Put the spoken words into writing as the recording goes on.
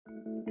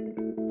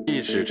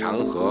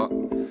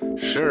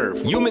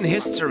Human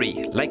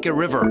history, like a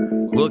river,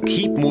 will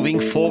keep moving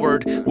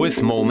forward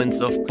with moments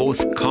of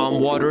both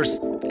calm waters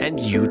and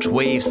huge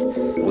waves.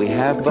 We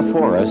have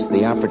before us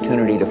the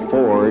opportunity to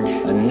forge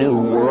a new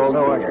world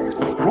order.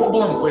 The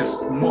problem with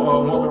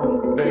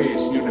modern days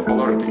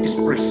unipolarity is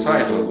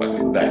precisely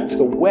like that.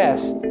 The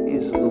West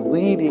is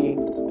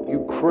leading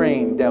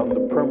Ukraine down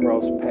the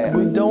primrose path.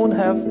 We don't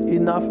have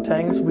enough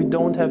tanks, we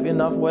don't have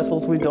enough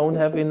vessels, we don't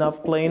have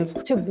enough planes.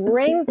 To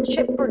bring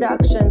chip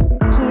production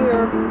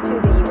here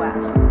to the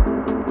US.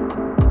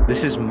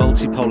 This is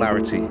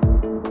Multipolarity,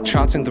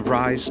 charting the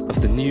rise of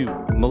the new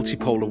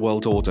multipolar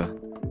world order.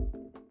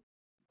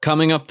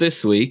 Coming up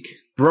this week,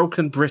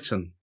 Broken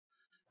Britain.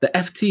 The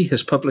FT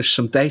has published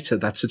some data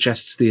that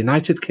suggests the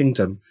United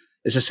Kingdom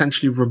is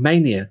essentially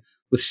Romania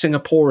with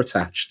Singapore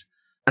attached,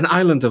 an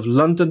island of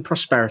London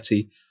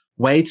prosperity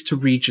weighed to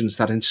regions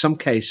that in some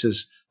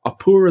cases are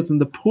poorer than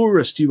the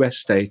poorest US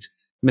state,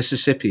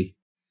 Mississippi.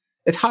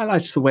 It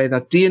highlights the way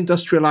that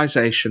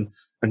deindustrialization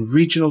and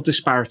regional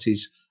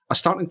disparities are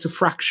starting to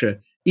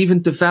fracture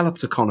even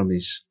developed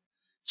economies.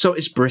 So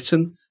is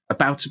Britain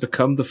about to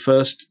become the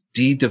first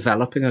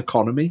de-developing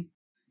economy?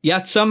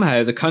 Yet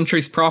somehow the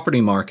country's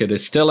property market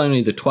is still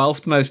only the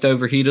 12th most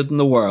overheated in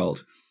the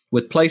world,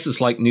 with places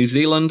like New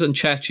Zealand and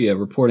Czechia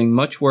reporting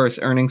much worse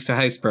earnings to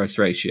house price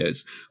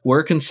ratios.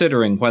 We're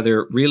considering whether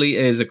it really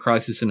is a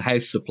crisis in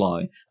house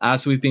supply,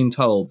 as we've been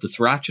told that's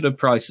ratcheted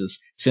prices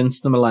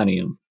since the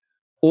millennium.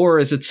 Or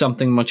is it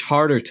something much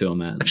harder to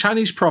amend? A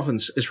Chinese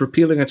province is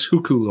repealing its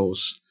hukou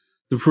laws,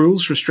 the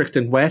rules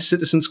restricting where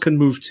citizens can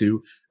move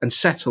to and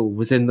settle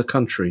within the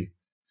country.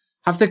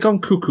 Have they gone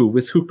cuckoo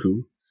with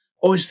hukou?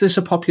 Or is this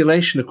a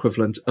population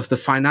equivalent of the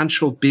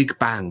financial Big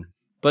Bang?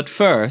 But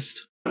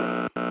first,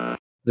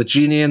 the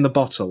genie in the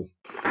bottle.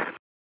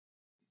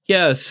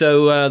 Yeah,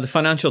 so the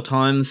Financial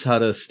Times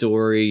had a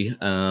story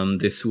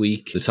this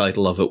week. The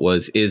title of it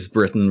was, "Is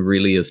Britain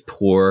Really as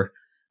Poor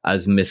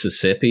as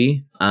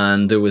Mississippi?"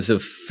 And there was a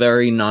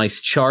very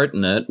nice chart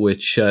in it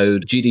which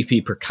showed GDP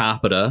per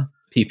capita,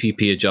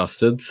 PPP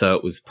adjusted, so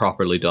it was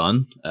properly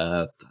done,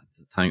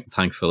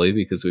 thankfully,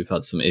 because we've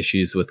had some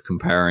issues with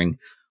comparing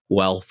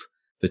wealth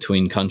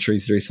between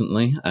countries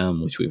recently,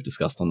 which we've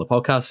discussed on the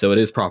podcast, so it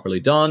is properly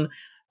done.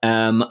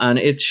 And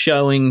it's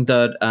showing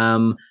that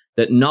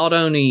that not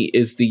only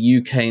is the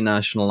UK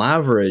national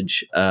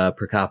average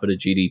per capita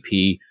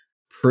GDP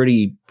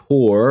pretty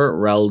poor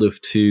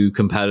relative to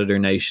competitor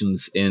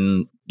nations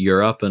in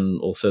Europe and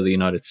also the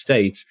United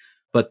States,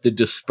 but the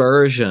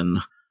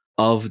dispersion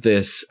of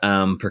this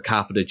per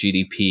capita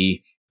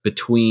GDP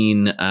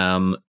between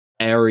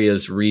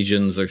areas,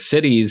 regions, or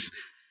cities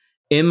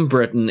in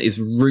Britain is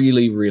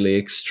really, really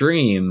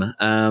extreme.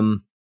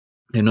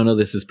 And none of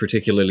this is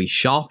particularly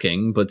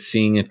shocking, but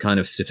seeing it kind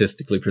of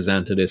statistically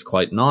presented is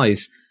quite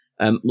nice.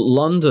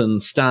 London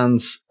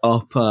stands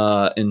up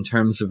in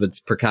terms of its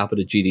per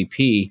capita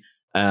GDP,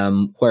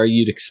 where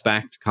you'd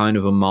expect kind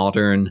of a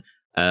modern,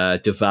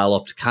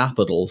 developed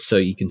capital. So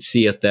you can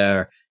see it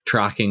there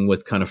tracking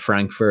with kind of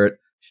Frankfurt,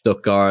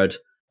 Stuttgart,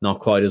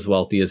 not quite as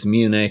wealthy as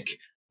Munich,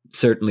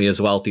 certainly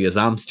as wealthy as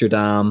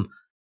Amsterdam,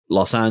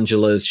 Los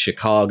Angeles,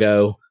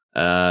 Chicago,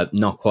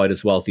 not quite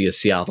as wealthy as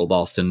Seattle,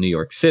 Boston, New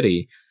York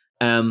City.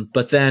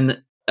 But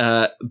then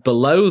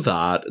below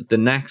that, the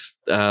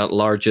next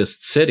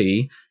largest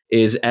city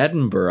is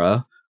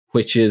Edinburgh,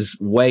 which is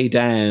way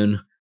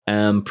down,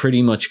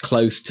 pretty much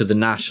close to the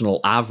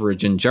national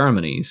average in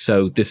Germany.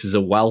 So this is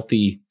a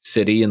wealthy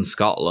city in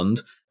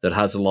Scotland that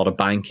has a lot of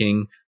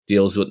banking,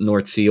 deals with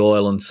North Sea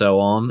oil and so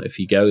on. If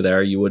you go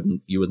there, you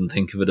wouldn't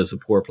think of it as a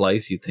poor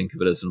place. You'd think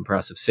of it as an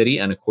impressive city.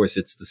 And of course,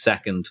 it's the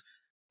second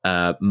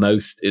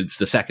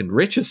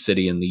richest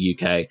city in the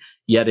UK,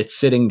 yet it's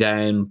sitting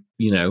down,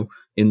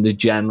 in the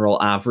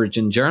general average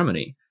in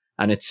Germany,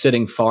 and it's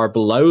sitting far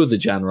below the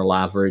general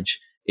average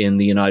in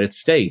the United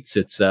States.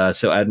 It's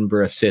so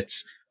Edinburgh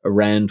sits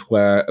around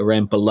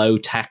below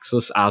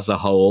Texas as a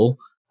whole,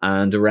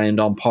 and around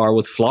on par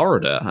with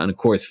Florida. And of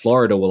course,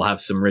 Florida will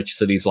have some rich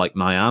cities like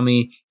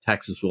Miami.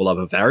 Texas will have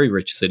a very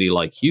rich city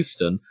like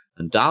Houston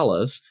and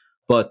Dallas.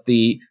 But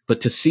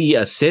to see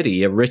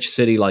a rich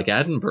city like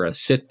Edinburgh,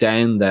 sit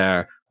down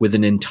there with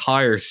an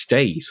entire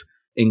state,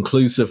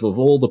 inclusive of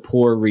all the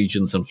poor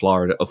regions in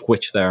Florida, of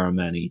which there are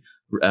many,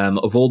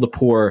 of all the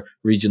poor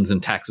regions in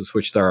Texas,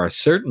 which there are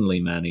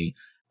certainly many,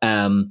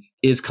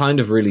 is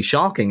kind of really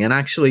shocking. And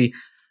actually,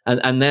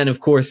 and then of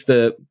course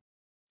the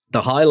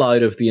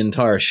highlight of the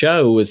entire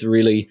show was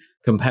really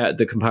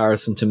the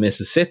comparison to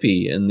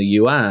Mississippi in the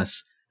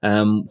US.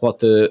 What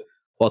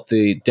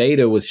the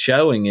data was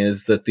showing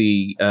is that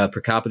the per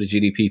capita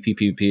GDP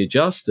PPP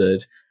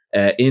adjusted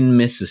in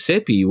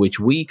Mississippi, which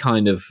we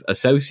kind of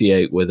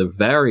associate with a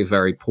very,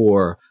 very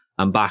poor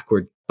and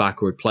backward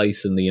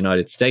place in the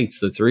United States,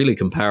 that's really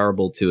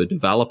comparable to a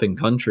developing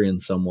country in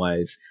some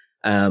ways.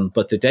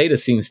 But the data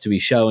seems to be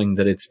showing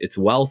that it's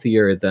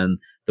wealthier than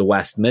the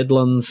West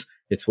Midlands,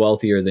 it's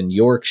wealthier than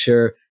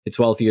Yorkshire, it's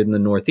wealthier than the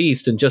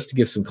Northeast. And just to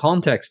give some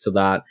context to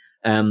that,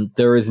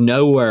 there is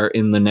nowhere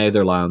in the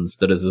Netherlands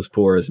that is as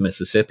poor as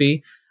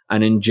Mississippi.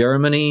 And in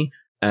Germany,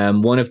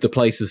 one of the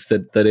places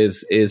that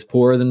is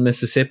poorer than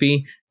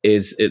Mississippi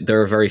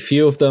there are very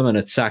few of them, and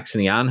it's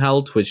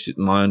Saxony-Anhalt, which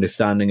my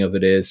understanding of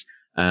it is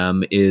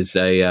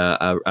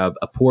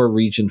a poor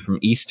region from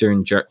East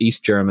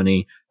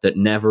Germany that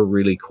never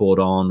really caught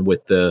on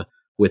with the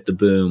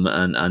boom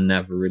and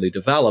never really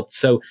developed.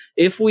 So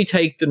if we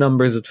take the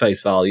numbers at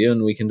face value,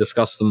 and we can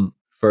discuss them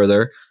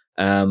further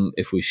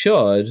if we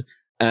should,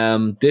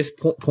 this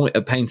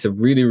point paints a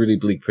really, really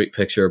bleak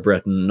picture of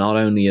Britain. Not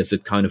only is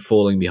it kind of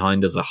falling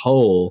behind as a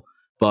whole,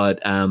 but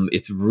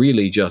it's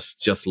really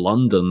just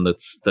London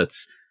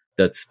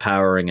that's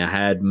powering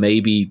ahead,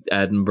 maybe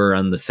Edinburgh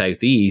and the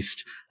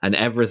southeast, and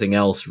everything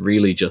else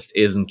really just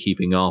isn't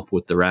keeping up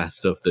with the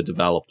rest of the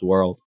developed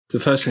world. The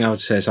first thing I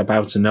would say is I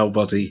bow to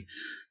nobody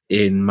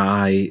in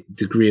my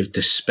degree of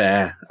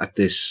despair at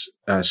this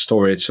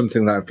story. It's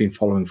something that I've been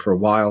following for a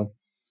while.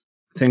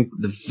 I think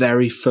the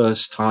very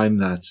first time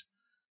that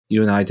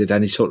you and I did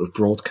any sort of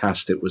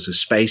broadcast, it was a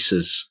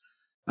Spaces,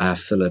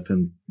 Philip,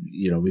 and,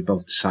 we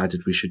both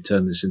decided we should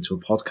turn this into a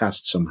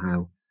podcast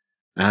somehow.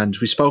 And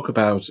we spoke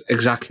about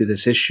exactly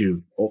this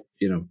issue,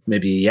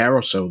 maybe a year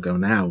or so ago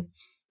now,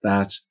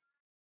 that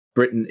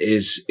Britain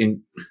is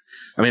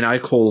I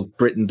call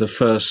Britain the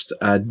first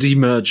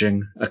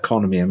demerging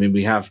economy. I mean,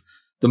 we have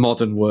the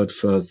modern word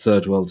for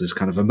third world is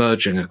kind of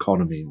emerging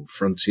economy or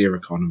frontier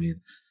economy.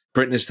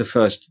 Britain is the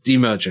first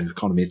demerging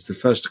economy. It's the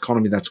first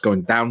economy that's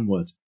going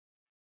downward.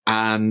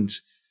 And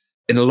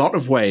in a lot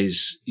of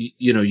ways,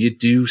 you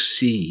do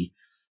see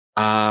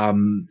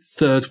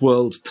third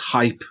world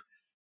type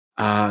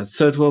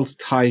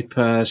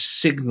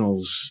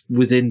signals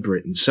within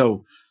Britain.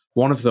 So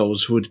one of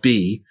those would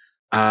be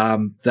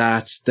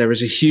that there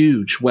is a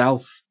huge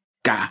wealth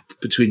gap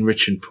between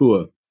rich and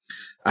poor.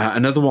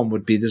 Another one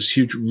would be there's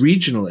huge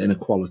regional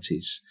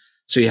inequalities.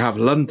 So you have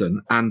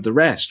London and the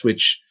rest,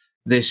 which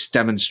this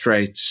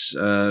demonstrates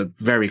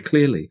very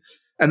clearly.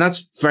 And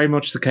that's very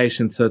much the case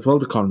in third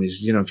world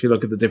economies. If you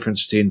look at the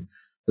difference between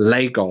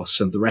Lagos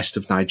and the rest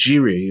of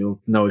Nigeria,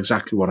 you'll know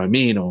exactly what I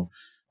mean, or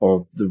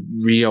the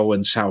Rio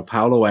and Sao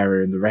Paulo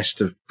area and the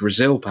rest of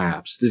Brazil,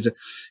 perhaps.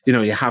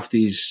 You have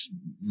these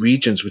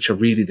regions which are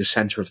really the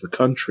center of the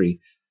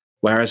country,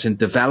 whereas in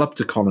developed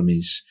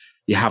economies,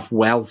 you have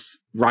wealth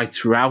right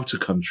throughout a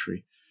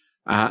country.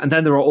 And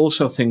then there are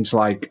also things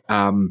like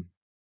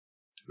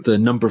the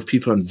number of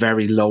people on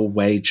very low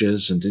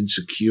wages and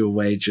insecure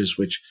wages,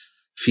 which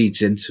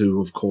feeds into,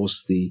 of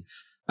course, the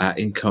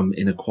income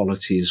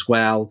inequality as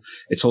well.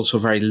 It's also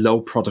a very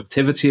low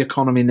productivity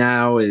economy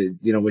now,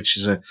 which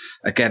is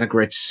again a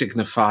great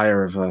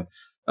signifier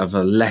of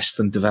a less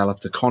than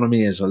developed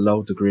economy, is a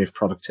low degree of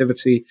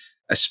productivity,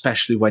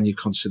 especially when you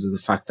consider the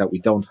fact that we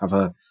don't have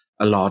a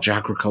large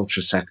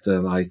agriculture sector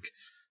like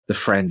the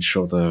French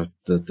or the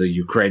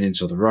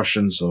Ukrainians or the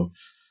Russians, or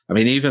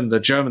even the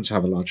Germans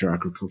have a larger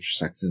agriculture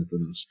sector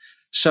than us.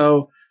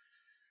 So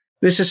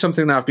this is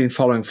something that I've been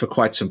following for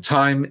quite some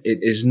time. It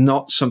is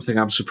not something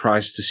I'm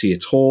surprised to see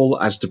at all,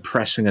 as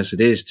depressing as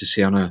it is to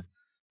see on a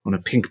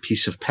pink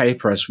piece of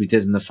paper, as we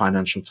did in the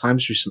Financial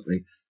Times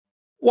recently.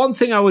 One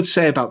thing I would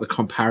say about the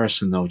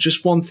comparison, though,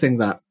 just one thing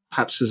that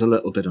perhaps is a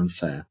little bit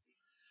unfair.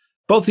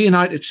 Both the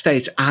United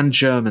States and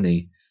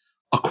Germany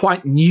are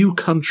quite new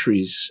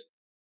countries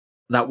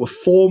that were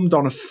formed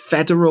on a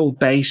federal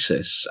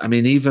basis.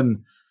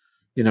 Even,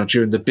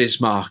 during the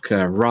Bismarck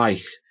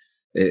Reich,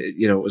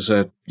 it was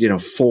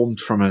formed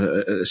from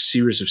a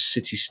series of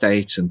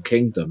city-states and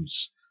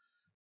kingdoms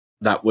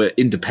that were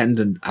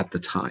independent at the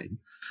time.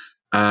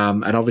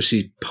 And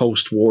obviously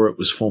post-war, it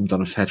was formed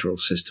on a federal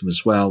system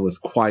as well,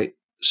 with quite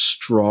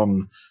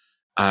strong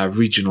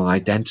regional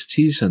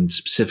identities and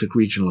specific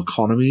regional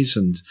economies,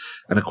 and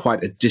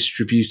quite a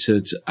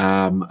distributed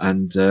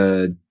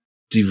and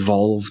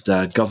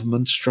devolved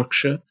government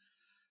structure.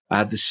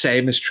 The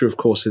same is true, of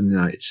course, in the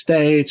United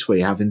States, where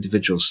you have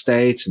individual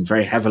states and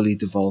very heavily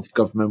devolved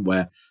government,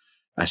 where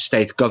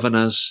state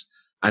governors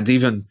and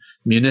even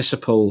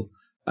municipal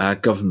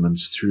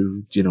governments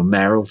through,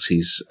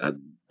 mayoralties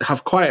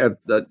have quite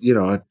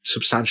a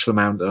substantial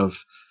amount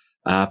of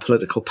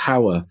political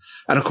power.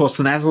 And of course,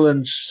 the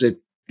Netherlands,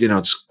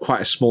 it's quite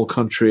a small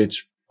country.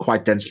 It's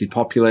quite densely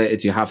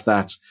populated. You have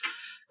that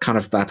kind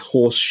of that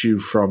horseshoe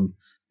from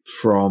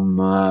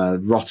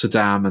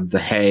Rotterdam and The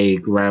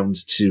Hague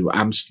round to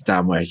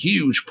Amsterdam, where a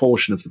huge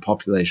portion of the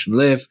population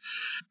live.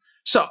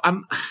 So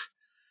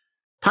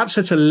perhaps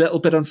it's a little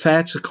bit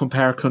unfair to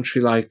compare a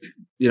country like,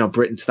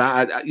 Britain to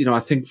that. I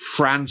think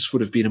France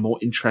would have been a more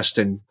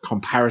interesting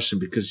comparison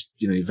because,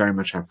 you very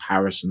much have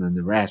Paris and then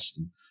the rest.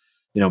 And,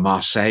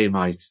 Marseille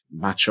might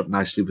match up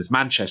nicely with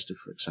Manchester,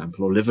 for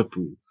example, or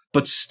Liverpool.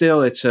 But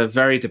still, it's a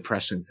very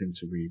depressing thing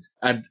to read.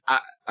 And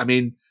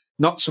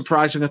not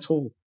surprising at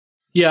all.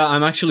 Yeah,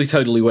 I'm actually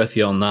totally with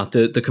you on that.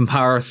 The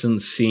comparison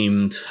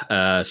seemed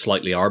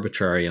slightly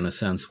arbitrary in a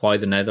sense. Why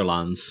the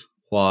Netherlands?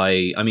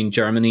 Why?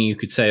 Germany, you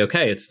could say,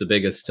 okay, it's the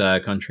biggest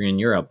country in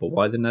Europe, but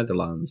why the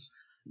Netherlands?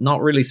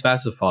 Not really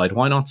specified.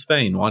 Why not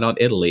Spain? Why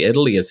not Italy?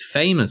 Italy is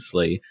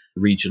famously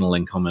regional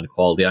income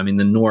inequality.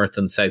 The north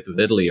and south of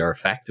Italy are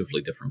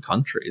effectively different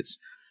countries.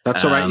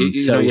 That's all right.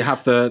 You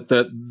have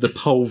the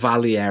Po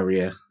Valley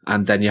area,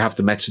 and then you have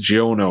the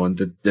Mezzogiorno, and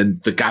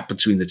the gap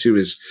between the two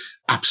is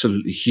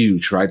absolutely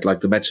huge, right?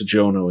 Like the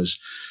Mezzogiorno is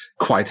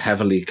quite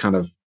heavily kind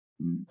of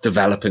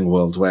developing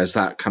world, whereas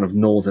that kind of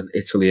northern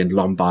Italy and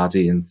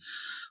Lombardy and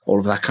all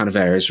of that kind of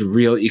area is a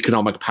real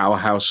economic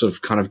powerhouse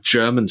of kind of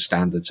German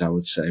standards, I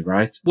would say,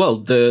 right? Well,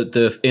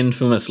 the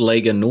infamous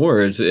Lega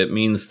Nord, it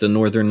means the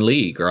Northern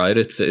League, right?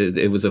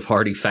 It was a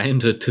party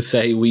founded to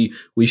say we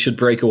should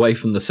break away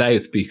from the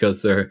South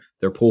because they're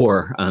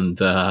poor and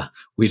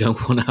we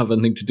don't want to have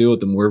anything to do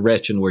with them. We're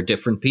rich and we're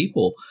different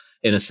people.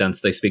 In a sense,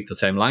 they speak the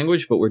same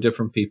language, but we're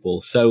different people.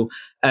 So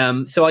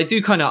I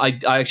do I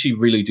actually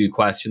really do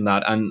question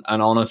that. And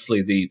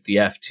honestly, the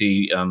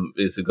FT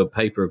is a good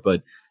paper,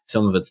 but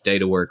some of its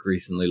data work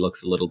recently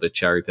looks a little bit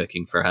cherry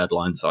picking for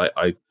headlines.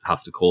 I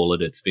have to call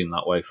it. It's been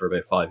that way for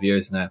about 5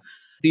 years now.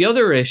 The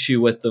other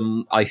issue with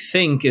them, I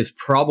think, is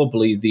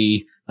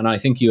probably and I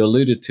think you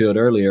alluded to it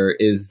earlier,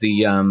 is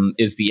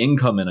the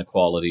income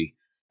inequality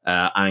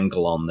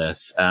angle on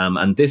this,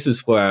 and this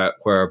is where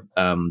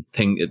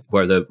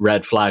the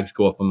red flags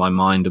go up in my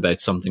mind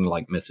about something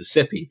like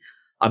Mississippi.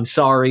 I'm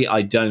sorry,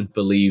 I don't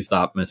believe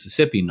that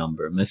Mississippi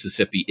number.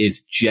 Mississippi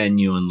is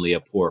genuinely a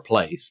poor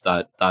place.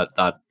 That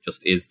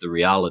just is the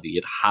reality.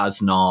 It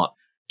has not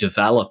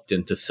developed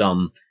into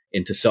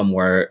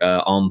somewhere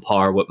on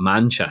par with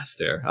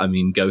Manchester. I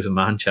mean, go to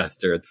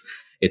Manchester.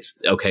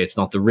 It's okay. It's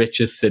not the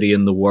richest city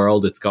in the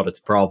world. It's got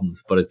its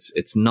problems, but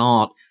it's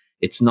not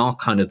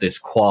kind of this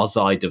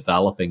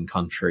quasi-developing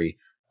country.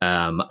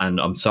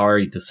 And I'm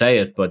sorry to say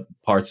it, but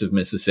parts of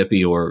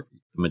Mississippi, or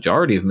the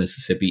majority of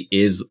Mississippi,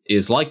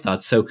 is like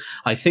that. So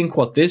I think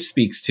what this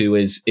speaks to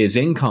is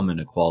income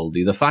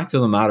inequality. The fact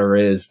of the matter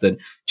is that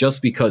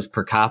just because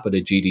per capita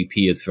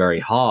GDP is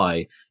very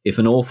high, if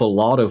an awful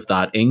lot of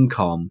that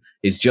income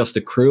is just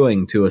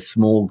accruing to a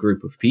small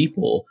group of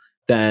people,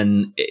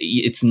 then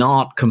it's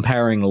not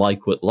comparing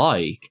like with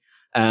like.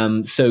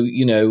 So,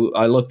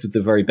 I looked at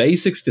the very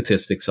basic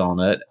statistics on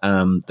it.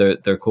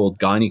 They're called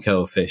Gini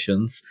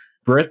coefficients.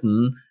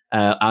 Britain,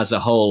 as a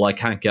whole, I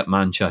can't get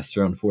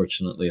Manchester,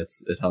 unfortunately.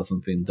 It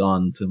hasn't been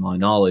done to my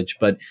knowledge,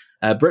 but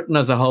Britain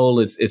as a whole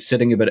is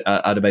sitting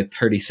at about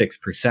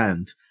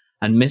 36%,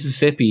 and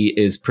Mississippi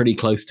is pretty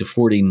close to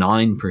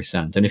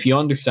 49%. And if you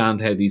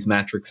understand how these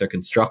metrics are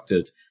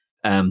constructed,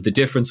 the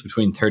difference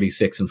between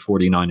 36 and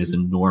 49 is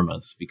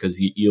enormous, because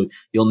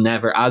you'll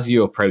never, as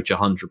you approach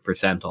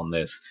 100% on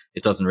this,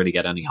 it doesn't really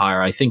get any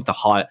higher. I think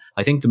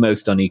the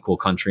most unequal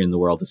country in the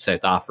world is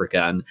South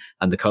Africa,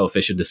 and the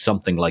coefficient is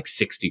something like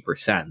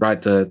 60%. Right,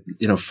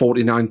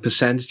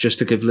 49%. Just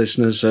to give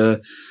listeners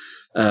a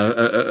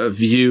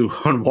view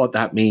on what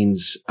that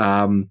means.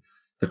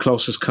 The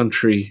closest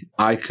country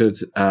I could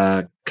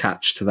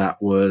catch to that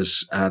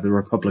was the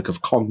Republic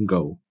of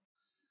Congo.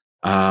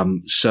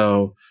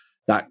 So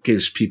that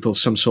gives people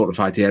some sort of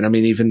idea. And I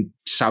mean, even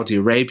Saudi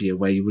Arabia,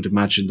 where you would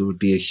imagine there would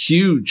be a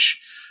huge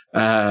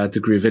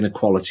degree of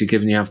inequality,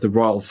 given you have the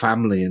royal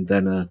family and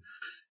then a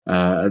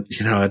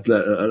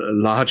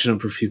large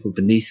number of people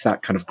beneath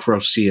that kind of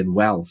Croatian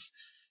wealth.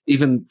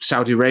 Even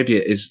Saudi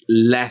Arabia is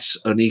less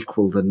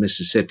unequal than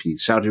Mississippi.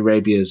 Saudi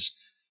Arabia's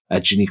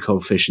Gini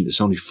coefficient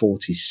is only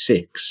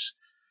 46.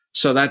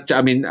 So that,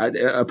 I mean,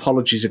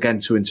 apologies again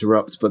to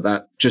interrupt, but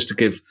that just to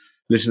give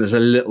listeners a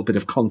little bit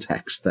of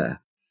context there.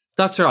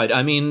 That's right.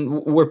 I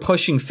mean, we're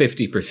pushing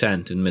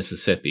 50% in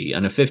Mississippi,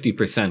 and a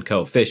 50%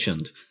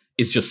 coefficient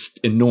is just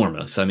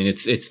enormous. I mean,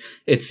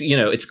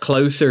 it's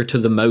closer to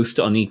the most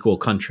unequal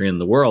country in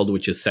the world,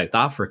 which is South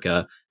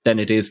Africa, than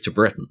it is to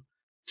Britain.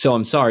 So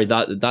I'm sorry,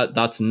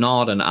 that's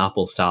not an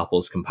apples to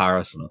apples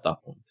comparison at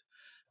that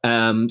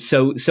point.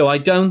 So I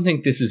don't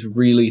think this is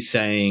really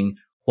saying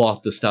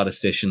what the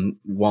statistician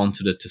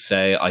wanted it to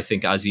say. I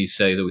think, as you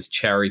say, there was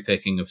cherry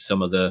picking of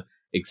some of the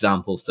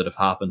examples that have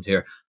happened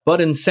here.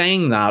 But in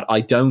saying that, I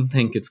don't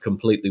think it's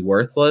completely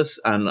worthless.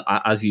 And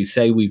as you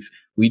say, we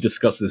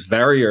discussed this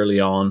very early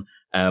on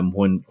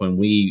when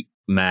we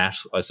met,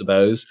 I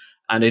suppose,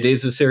 and it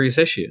is a serious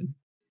issue.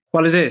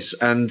 Well, it is.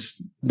 And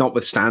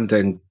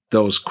notwithstanding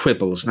those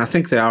quibbles, and I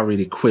think they are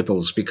really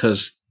quibbles,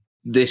 because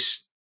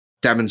this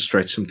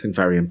demonstrates something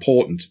very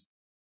important.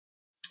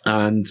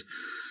 And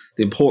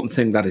the important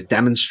thing that it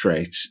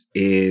demonstrates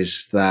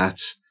is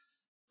that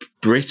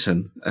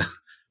Britain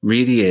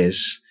really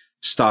is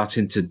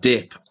starting to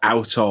dip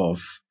out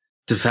of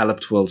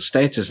developed world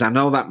status. And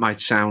I know that might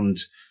sound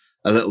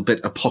a little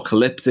bit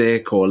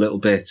apocalyptic or a little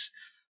bit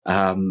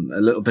of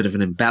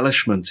an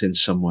embellishment in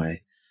some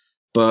way,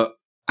 but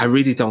I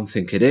really don't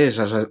think it is.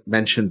 As I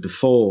mentioned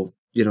before,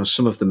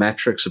 some of the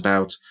metrics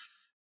about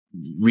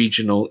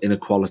regional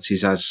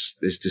inequalities, as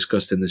is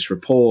discussed in this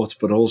report,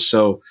 but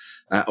also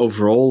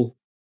overall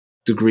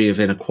degree of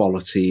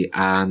inequality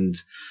and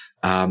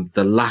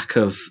the lack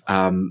of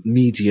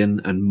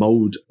median and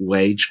mode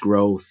wage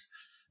growth,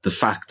 the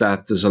fact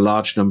that there's a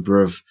large number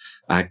of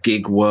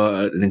gig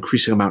work, an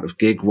increasing amount of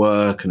gig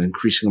work, an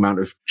increasing amount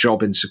of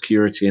job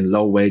insecurity and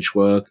low wage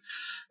work,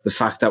 the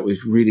fact that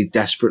we've really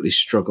desperately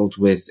struggled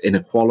with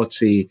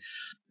inequality,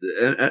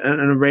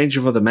 and a range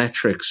of other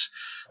metrics.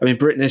 I mean,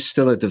 Britain is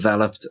still a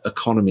developed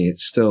economy.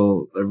 It's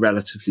still a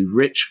relatively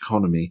rich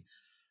economy,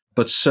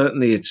 but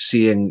certainly it's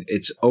seeing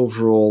its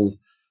overall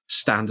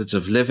standards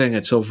of living,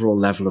 its overall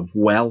level of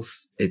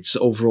wealth, its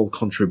overall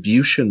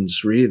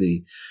contributions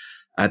really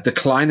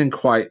declining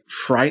quite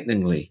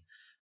frighteningly.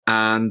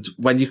 And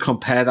when you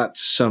compare that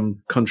to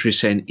some countries,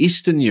 say in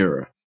Eastern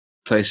Europe,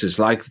 places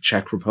like the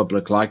Czech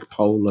Republic, like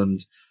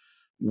Poland,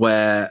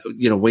 where,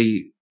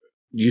 we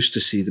used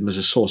to see them as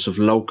a source of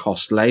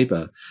low-cost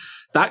labor,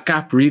 that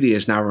gap really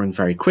is narrowing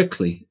very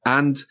quickly.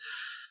 And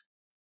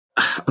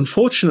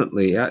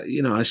unfortunately,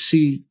 I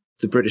see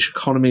the British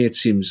economy, it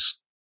seems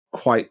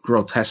quite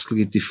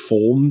grotesquely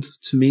deformed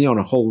to me on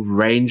a whole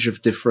range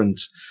of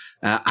different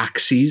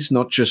axes,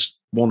 not just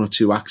one or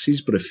two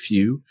axes, but a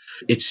few.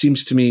 It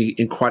seems to me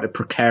in quite a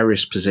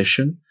precarious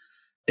position.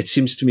 It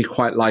seems to me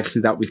quite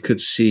likely that we could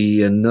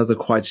see another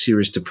quite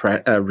serious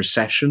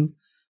recession,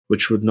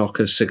 which would knock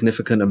a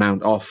significant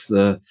amount off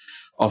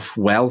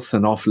wealth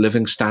and off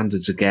living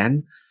standards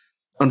again.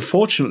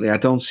 Unfortunately, I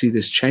don't see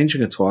this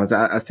changing at all.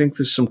 I think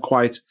there's some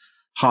quite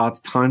hard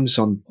times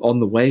on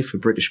the way for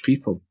British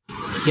people.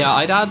 Yeah,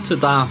 I'd add to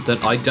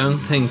that I don't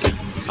think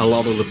a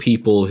lot of the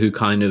people who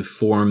kind of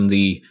form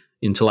the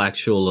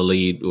intellectual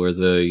elite or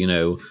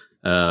the,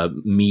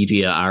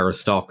 media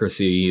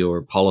aristocracy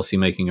or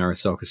policy-making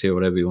aristocracy or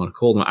whatever you want to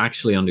call them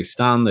actually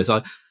understand this.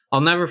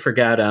 I'll never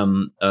forget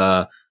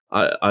a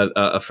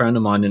friend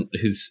of mine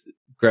who's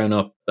grown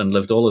up and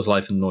lived all his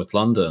life in North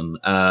London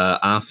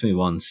asked me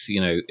once,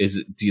 do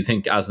you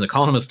think as an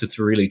economist it's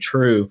really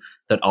true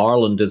that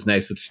Ireland is now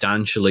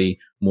substantially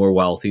more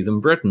wealthy than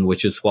Britain,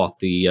 which is what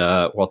the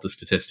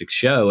statistics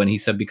show? And he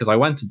said, because I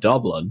went to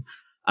Dublin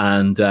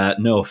and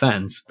no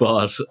offense,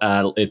 but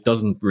it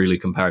doesn't really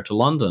compare to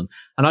London.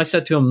 And I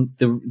said to him,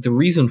 the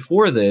reason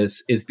for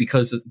this is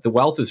because the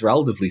wealth is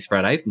relatively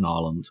spread out in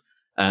Ireland.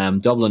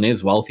 Dublin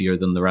is wealthier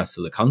than the rest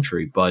of the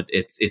country, but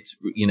it's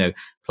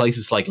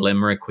places like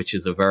Limerick, which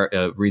is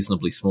a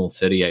reasonably small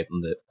city out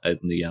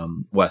in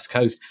the west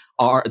coast,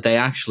 they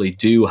actually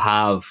do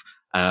have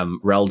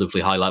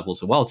relatively high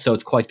levels of wealth. So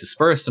it's quite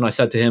dispersed. And I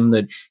said to him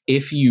that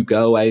if you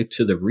go out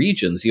to the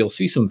regions, you'll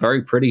see some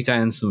very pretty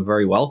towns, some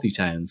very wealthy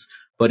towns.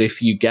 But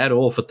if you get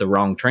off at the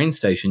wrong train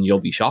station,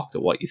 you'll be shocked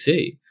at what you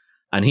see.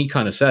 And he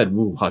kind of said,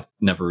 "Ooh, I've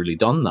never really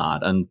done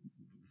that." And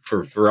for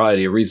a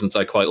variety of reasons,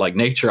 I quite like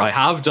nature. I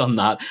have done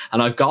that,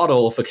 and I've got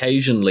off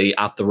occasionally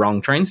at the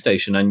wrong train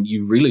station, and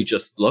you really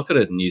just look at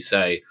it and you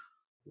say,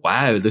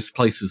 wow, this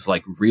place is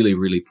like really,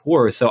 really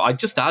poor. So I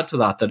just add to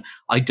that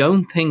I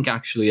don't think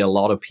actually a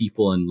lot of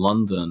people in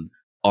London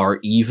are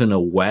even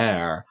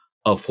aware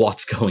of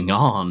what's going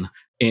on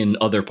in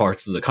other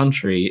parts of the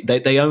country.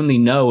 They only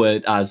know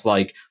it as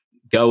like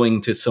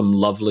going to some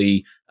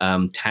lovely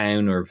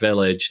town or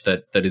village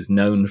that is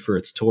known for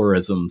its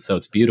tourism, so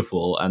it's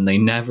beautiful, and they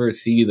never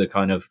see the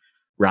kind of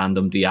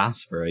random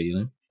diaspora,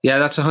 Yeah,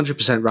 that's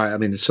 100% right. I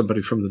mean, as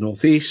somebody from the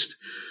Northeast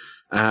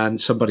and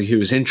somebody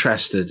who is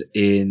interested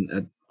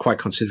in quite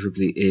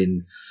considerably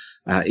in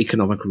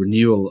economic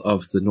renewal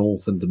of the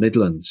North and the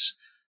Midlands,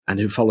 and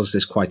who follows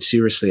this quite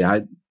seriously,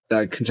 I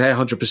can say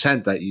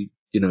 100% that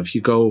if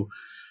you go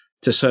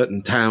to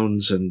certain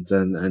towns and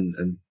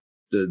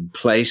the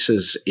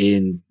places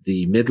in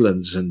the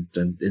Midlands and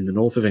in the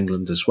north of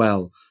England as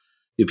well,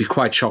 you'd be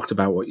quite shocked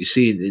about what you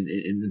see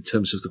in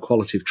terms of the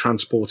quality of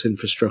transport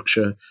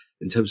infrastructure,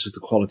 in terms of the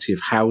quality of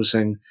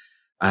housing,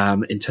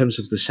 in terms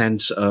of the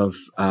sense of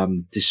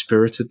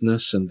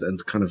dispiritedness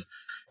and kind of,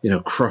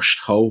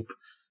 crushed hope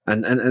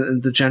and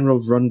the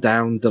general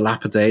rundown,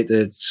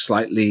 dilapidated,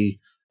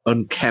 slightly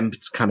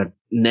unkempt kind of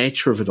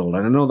nature of it all.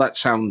 And I know that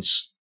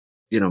sounds,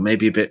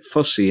 maybe a bit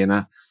fussy,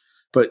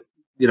 but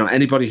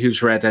anybody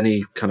who's read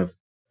any kind of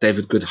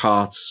David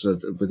Goodhart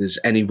with his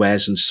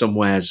anywheres and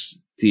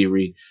somewheres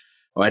theory,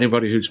 or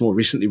anybody who's more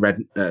recently read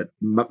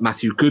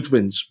Matthew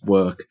Goodwin's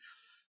work,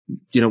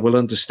 will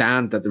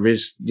understand that there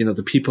is,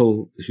 the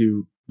people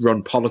who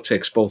run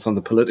politics, both on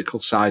the political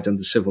side and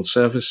the civil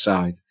service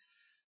side,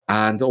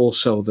 and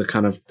also the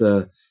kind of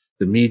the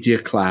media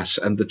class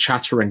and the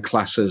chattering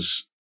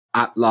classes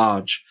at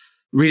large,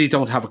 really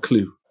don't have a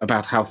clue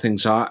about how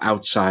things are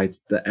outside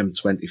the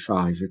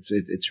M25.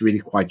 It's really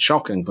quite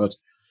shocking. But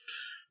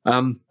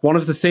one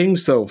of the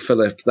things, though,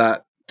 Philip,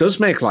 that does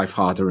make life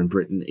harder in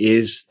Britain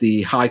is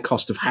the high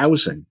cost of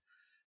housing.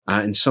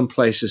 In some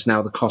places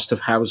now, the cost of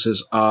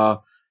houses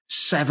are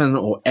 7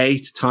 or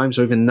 8 times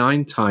or even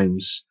 9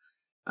 times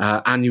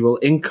annual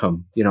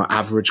income,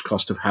 average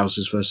cost of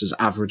houses versus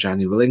average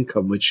annual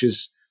income, which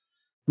is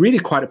really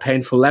quite a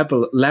painful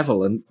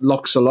level and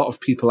locks a lot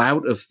of people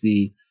out of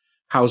the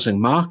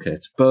housing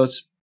market. But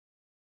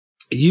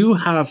you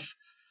have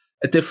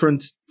a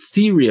different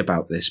theory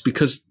about this,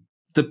 because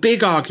the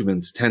big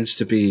argument tends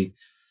to be,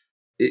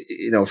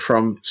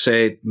 from,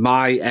 say,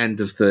 my end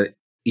of the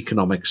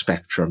economic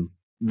spectrum,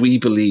 we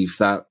believe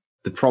that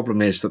the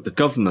problem is that the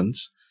government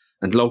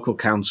and local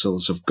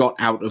councils have got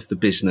out of the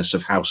business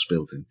of house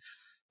building.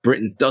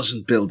 Britain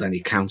doesn't build any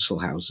council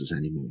houses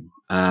anymore.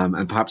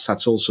 And perhaps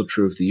that's also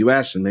true of the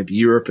US and maybe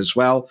Europe as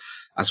well,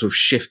 as we've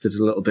shifted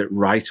a little bit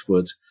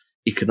rightward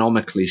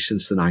economically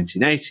since the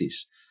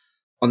 1980s.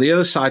 On the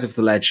other side of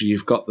the ledger,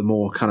 you've got the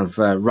more kind of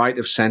right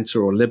of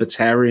centre or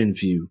libertarian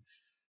view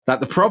that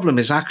the problem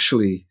is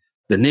actually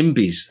the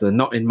NIMBYs, the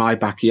not in my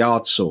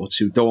backyard sorts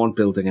who don't want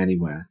building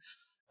anywhere.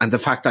 And the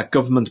fact that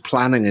government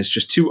planning is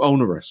just too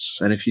onerous.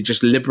 And if you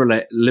just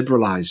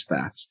liberalize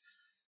that,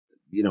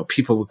 you know,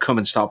 people would come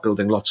and start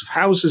building lots of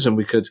houses, and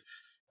we could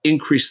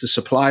increase the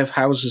supply of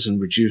houses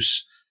and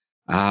reduce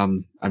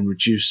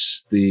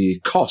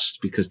the cost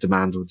because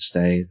demand would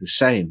stay the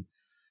same.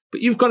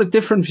 But you've got a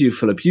different view,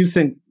 Philip. You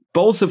think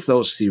both of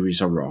those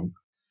theories are wrong,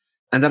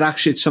 and that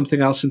actually it's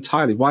something else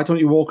entirely. Why don't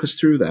you walk us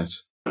through that?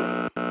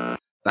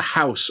 The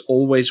house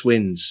always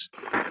wins.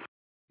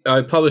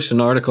 I published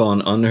an article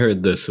on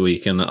UnHerd this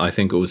week, and I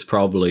think it was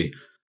probably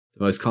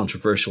the most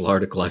controversial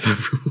article I've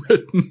ever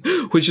written,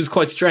 which is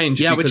quite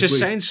strange. Yeah, which is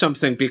saying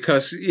something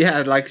because,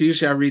 yeah, like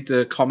usually I read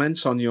the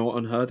comments on your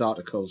UnHerd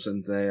articles,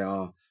 and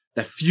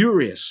they're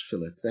furious,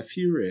 Philip. They're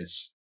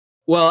furious.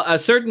 Well, a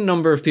certain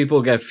number of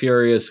people get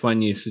furious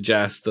when you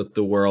suggest that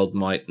the world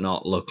might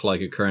not look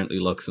like it currently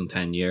looks in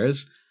 10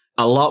 years.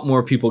 A lot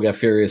more people get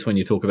furious when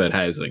you talk about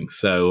housing.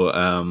 So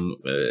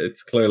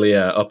it's clearly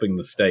upping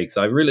the stakes.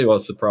 I really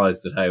was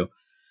surprised at how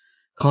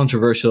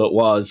controversial it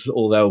was,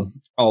 although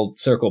I'll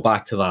circle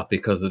back to that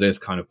because it is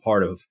kind of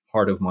part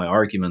of my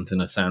argument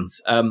in a sense.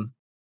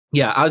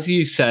 Yeah, as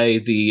you say,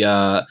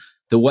 the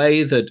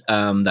way that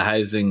the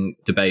housing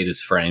debate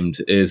is framed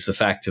is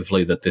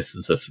effectively that this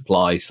is a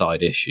supply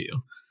side issue.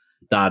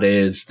 That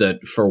is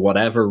that for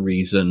whatever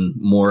reason,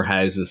 more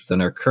houses than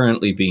are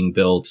currently being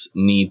built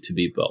need to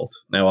be built.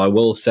 Now, I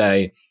will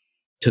say,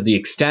 to the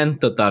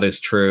extent that that is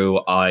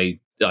true, I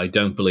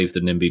don't believe the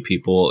NIMBY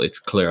people. It's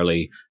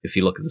clearly, if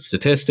you look at the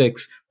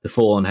statistics, the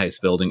fall in house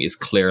building is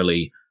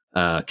clearly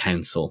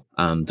council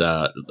and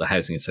the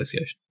housing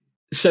association.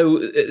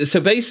 So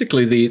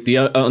basically, the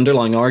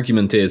underlying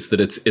argument is that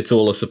it's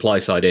all a supply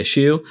side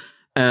issue,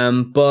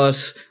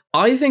 but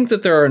I think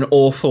that there are an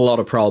awful lot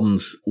of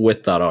problems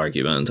with that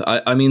argument.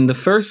 I mean, the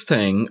first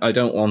thing, I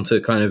don't want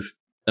to kind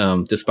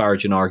of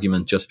disparage an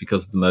argument just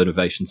because of the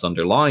motivations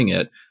underlying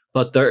it,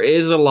 but there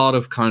is a lot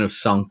of kind of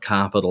sunk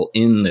capital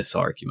in this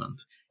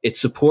argument. It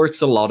supports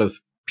a lot of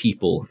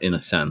people in a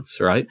sense,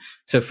 right?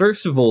 So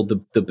first of all,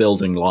 the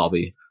building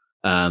lobby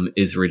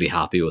is really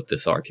happy with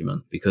this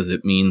argument because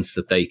it means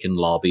that they can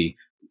lobby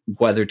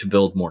whether to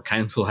build more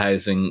council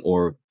housing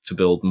or to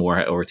build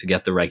more or to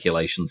get the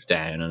regulations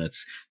down. And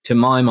it's, to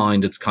my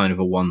mind, it's kind of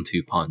a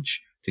 1-2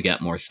 punch to get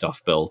more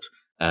stuff built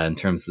in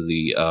terms of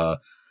the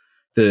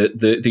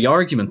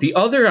argument. The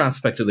other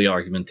aspect of the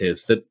argument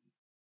is that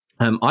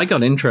I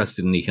got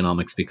interested in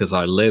economics because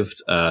I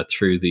lived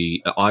through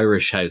the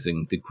Irish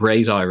housing, the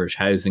great Irish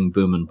housing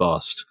boom and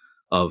bust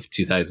of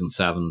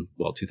 2007,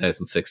 well,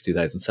 2006,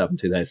 2007,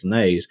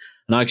 2008.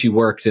 And I actually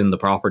worked in the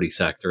property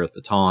sector at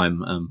the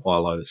time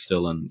while I was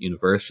still in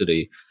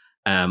university.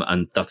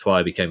 And that's why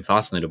I became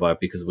fascinated by it,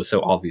 because it was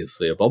so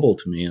obviously a bubble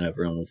to me and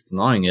everyone was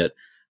denying it.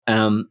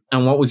 And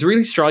what was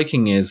really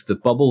striking is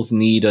that bubbles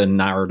need a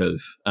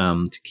narrative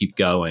to keep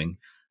going.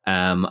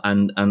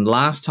 And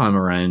last time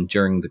around,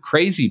 during the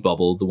crazy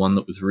bubble, the one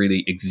that was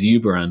really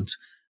exuberant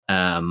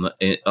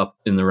up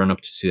in the run up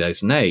to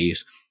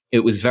 2008,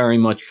 it was very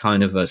much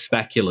kind of a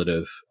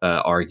speculative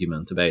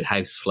argument about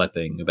house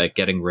flipping, about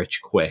getting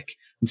rich quick.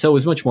 And so it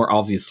was much more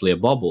obviously a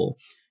bubble.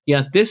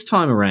 Yet this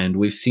time around,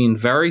 we've seen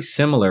very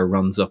similar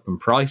runs up in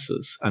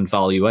prices and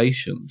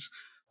valuations,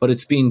 but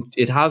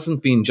it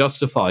hasn't been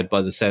justified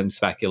by the same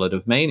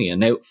speculative mania.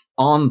 Now,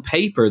 on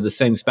paper, the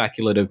same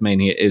speculative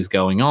mania is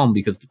going on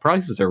because the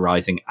prices are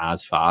rising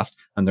as fast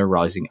and they're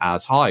rising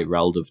as high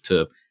relative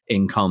to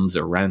incomes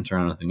or rent or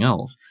anything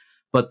else.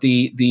 But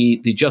the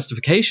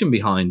justification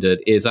behind it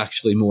is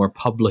actually more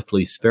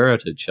publicly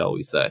spirited, shall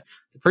we say.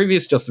 The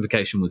previous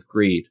justification was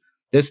greed.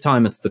 This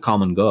time it's the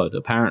common good,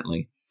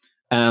 apparently.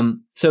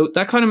 So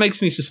that kind of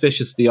makes me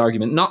suspicious of the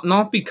argument,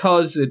 not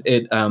because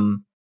it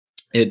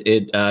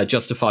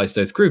justifies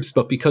those groups,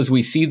 but because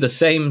we see the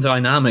same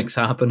dynamics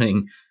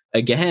happening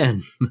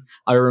again.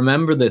 I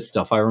remember this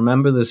stuff. I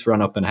remember this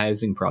run up in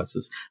housing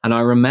prices, and I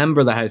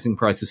remember the housing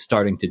prices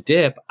starting to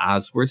dip,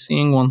 as we're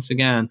seeing once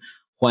again,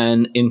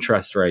 when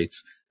interest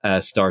rates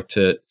start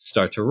to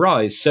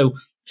rise. So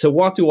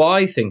what do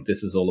I think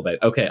this is all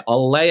about? Okay,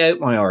 I'll lay out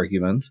my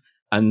argument,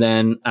 and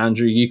then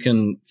Andrew, you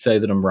can say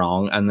that I'm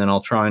wrong, and then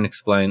I'll try and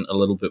explain a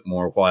little bit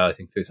more why I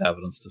think there's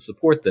evidence to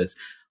support this.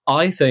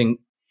 I think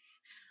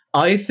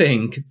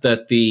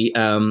that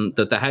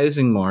the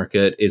housing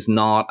market is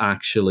not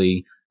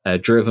actually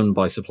driven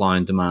by supply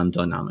and demand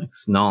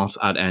dynamics, not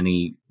at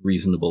any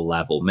reasonable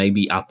level,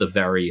 maybe at the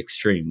very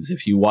extremes.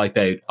 If you wipe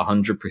out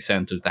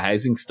 100% of the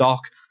housing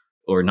stock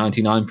or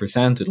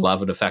 99%, it'll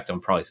have an effect on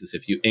prices.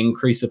 If you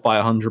increase it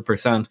by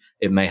 100%,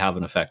 it may have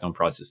an effect on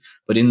prices.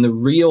 But in the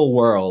real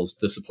world,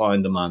 the supply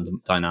and demand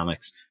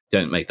dynamics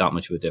don't make that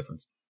much of a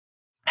difference.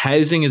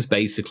 Housing is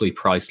basically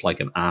priced like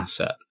an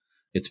asset.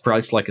 It's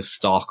priced like a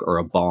stock or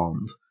a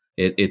bond.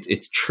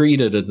 It's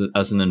treated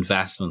as an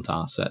investment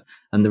asset.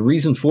 And the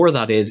reason for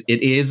that is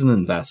it is an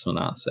investment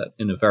asset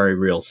in a very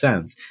real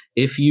sense.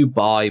 If you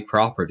buy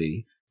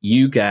property,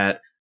 you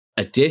get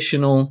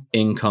additional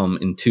income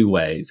in two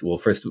ways. Well,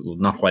 first of all,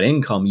 not quite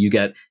income. You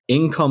get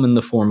income in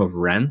the form of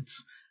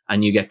rents,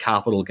 and you get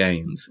capital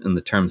gains in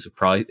terms of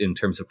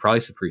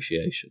price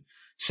appreciation.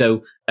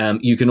 So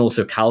you can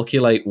also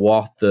calculate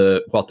what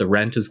the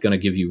rent is going to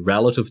give you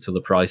relative to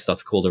the price.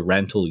 That's called a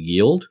rental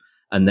yield.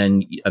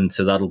 And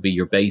so that'll be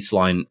your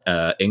baseline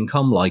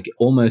income, like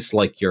almost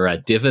like your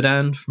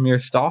dividend from your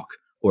stock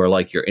or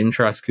like your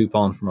interest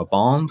coupon from a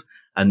bond.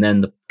 And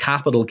then the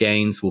capital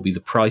gains will be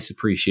the price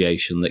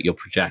appreciation that you'll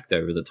project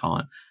over the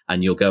time.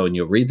 And you'll go and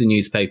you'll read the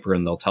newspaper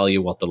and they'll tell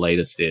you what the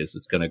latest is.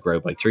 It's going to grow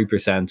by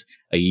 3%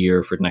 a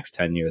year for the next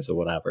 10 years or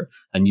whatever.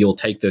 And you'll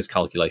take those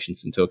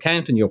calculations into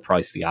account and you'll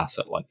price the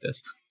asset like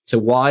this. So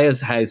why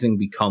has housing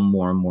become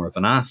more and more of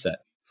an asset?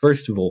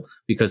 First of all,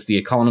 because the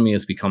economy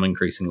has become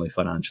increasingly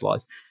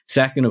financialized.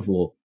 Second of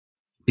all,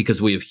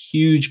 because we have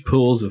huge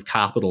pools of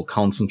capital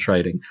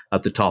concentrating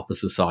at the top of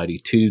society.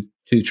 Two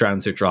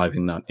trends are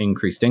driving that: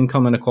 increased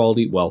income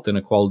inequality, wealth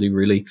inequality,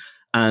 really,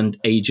 and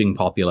aging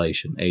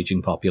population.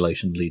 Aging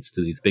population leads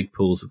to these big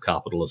pools of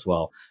capital as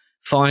well.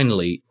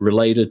 Finally,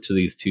 related to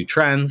these two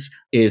trends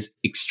is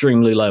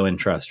extremely low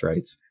interest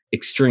rates,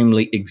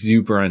 extremely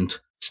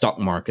exuberant stock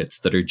markets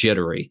that are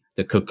jittery,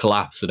 that could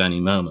collapse at any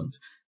moment.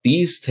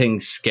 These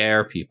things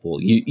scare people.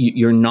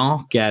 You're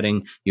not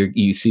getting,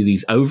 you see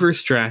these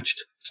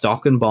overstretched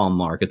stock and bond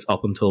markets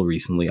up until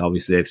recently.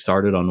 Obviously, they've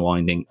started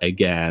unwinding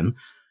again.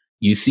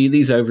 You see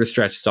these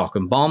overstretched stock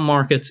and bond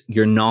markets,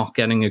 you're not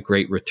getting a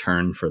great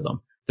return for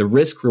them. The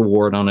risk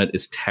reward on it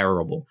is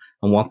terrible.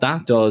 And what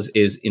that does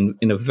is, in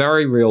a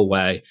very real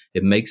way,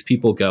 it makes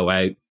people go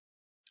out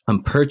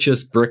and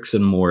purchase bricks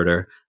and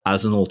mortar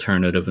as an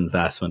alternative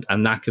investment.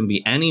 And that can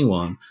be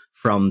anyone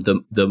from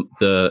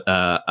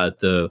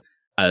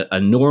a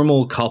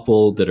normal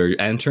couple that are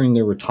entering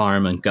their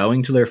retirement,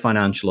 going to their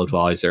financial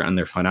advisor, and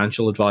their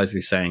financial advisor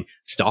is saying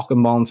stock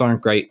and bonds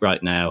aren't great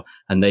right now.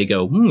 And they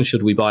go,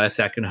 should we buy a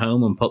second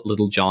home and put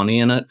little Johnny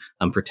in it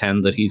and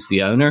pretend that he's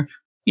the owner?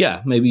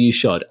 Yeah, maybe you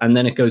should. And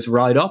then it goes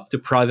right up to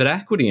private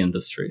equity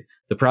industry.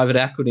 The private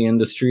equity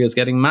industry is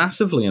getting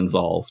massively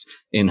involved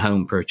in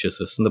home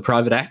purchases. And the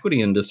private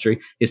equity industry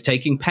is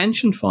taking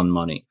pension fund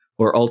money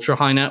or ultra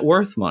high net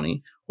worth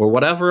money or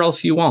whatever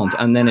else you want.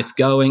 And then it's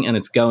going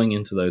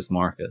into those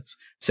markets.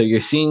 So you're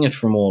seeing it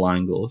from all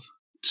angles.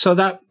 So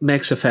that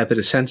makes a fair bit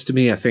of sense to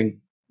me. I think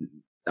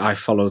I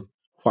followed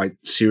quite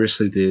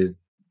seriously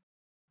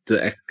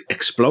the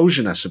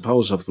explosion, I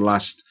suppose, of the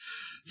last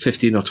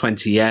 15 or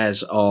 20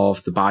 years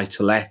of the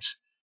buy-to-let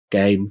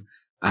game,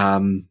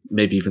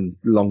 maybe even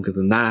longer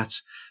than that.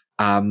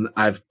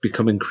 I've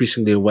become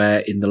increasingly aware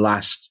in the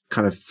last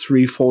kind of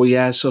 3-4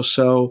 years or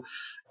so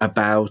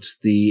about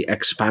the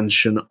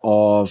expansion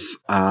of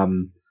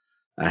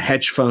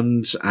hedge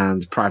funds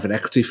and private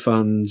equity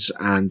funds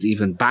and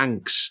even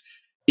banks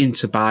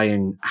into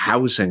buying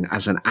housing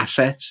as an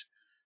asset.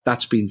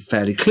 That's been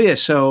fairly clear.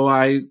 So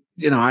I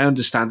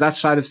understand that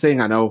side of thing.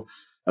 I know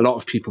a lot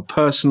of people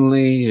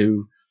personally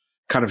who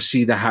kind of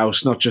see the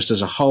house not just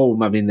as a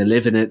home. I mean, they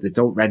live in it, they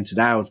don't rent it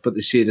out, but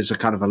they see it as a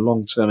kind of a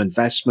long-term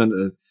investment.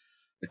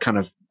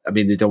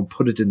 They don't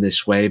put it in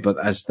this way, but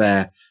as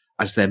their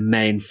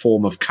main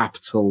form of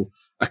capital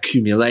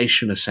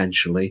accumulation,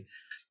 essentially.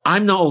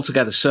 I'm not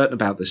altogether certain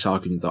about this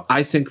argument, though.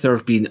 I think there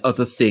have been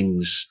other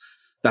things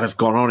that have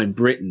gone on in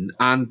Britain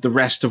and the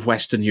rest of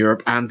Western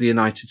Europe and the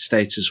United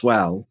States as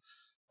well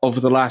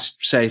over the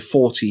last, say,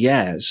 40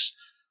 years,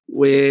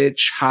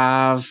 which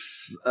have,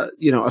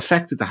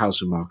 affected the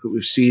housing market.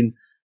 We've seen,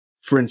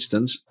 for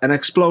instance, an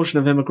explosion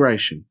of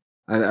immigration.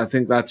 I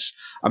think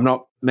I'm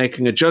not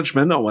making a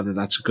judgment on whether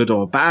that's a good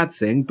or a bad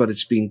thing, but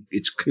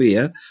it's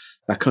clear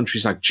that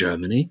countries like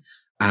Germany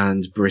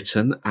and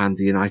Britain and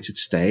the United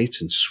States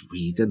and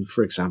Sweden,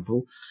 for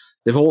example,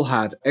 they've all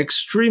had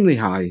extremely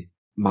high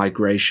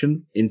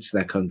migration into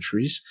their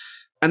countries.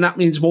 And that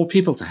means more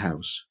people to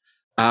house.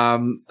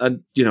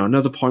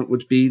 Another point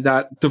would be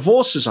that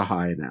divorces are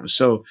higher now.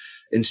 So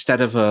instead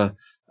of a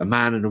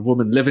man and a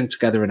woman living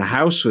together in a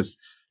house with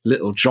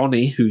little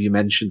Johnny, who you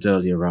mentioned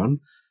earlier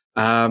on,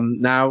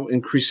 now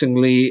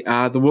increasingly,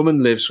 the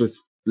woman lives with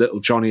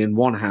little Johnny in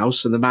one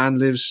house and the man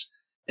lives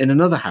in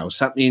another house.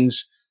 That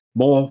means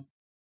more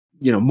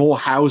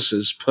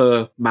houses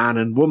per man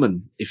and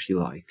woman, if you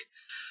like.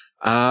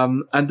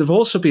 And there've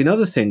also been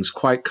other things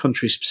quite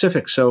country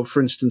specific. So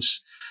for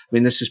instance,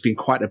 this has been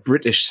quite a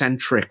British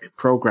centric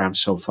program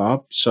so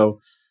far. So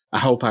I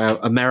hope our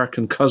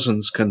American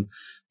cousins can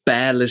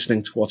bear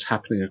listening to what's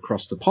happening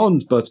across the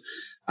pond. But,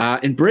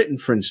 in Britain,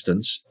 for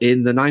instance,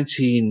 in the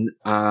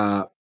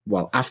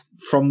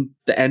from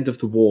the end of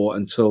the war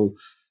until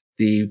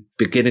the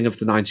beginning of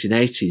the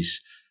 1980s,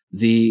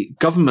 the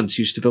government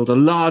used to build a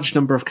large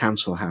number of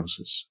council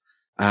houses.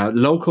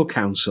 Local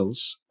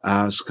councils,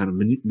 so kind of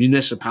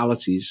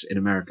municipalities in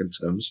American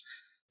terms,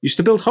 used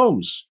to build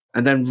homes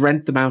and then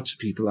rent them out to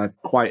people at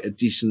quite a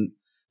decent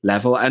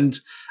level. And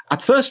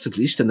at first, at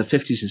least in the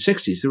 50s and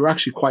 60s, there were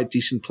actually quite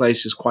decent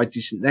places, quite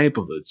decent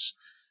neighborhoods.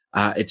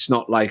 It's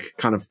not like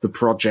kind of the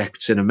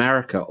projects in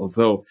America,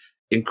 although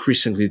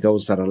increasingly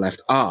those that are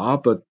left are,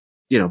 but,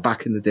 you know,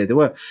 back in the day they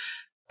were.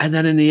 And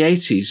then in the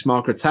 80s,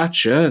 Margaret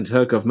Thatcher and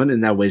her government,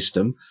 in their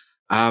wisdom,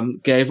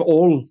 gave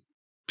all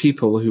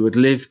people who had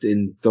lived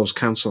in those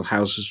council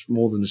houses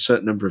more than a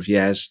certain number of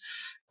years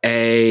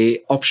a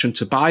option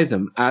to buy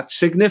them at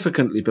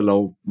significantly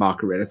below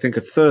market rate. I think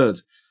a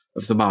third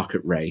of the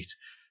market rate.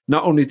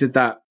 Not only did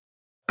that,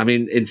 I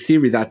mean, in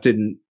theory, that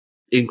didn't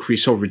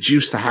increase or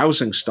reduce the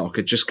housing stock.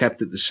 It just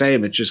kept it the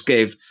same. It just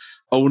gave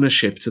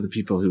ownership to the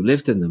people who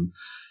lived in them.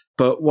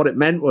 But what it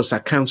meant was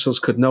that councils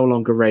could no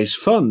longer raise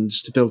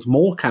funds to build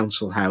more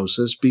council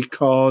houses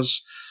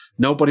because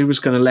nobody was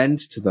going to lend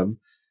to them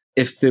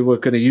if they were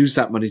going to use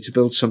that money to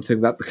build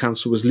something that the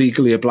council was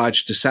legally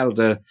obliged to sell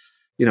to,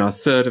 you know, a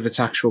third of its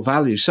actual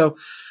value. So,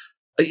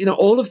 you know,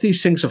 all of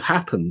these things have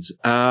happened.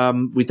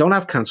 We don't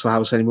have council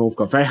house anymore. We've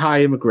got very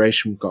high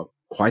immigration. We've got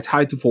quite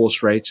high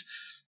divorce rates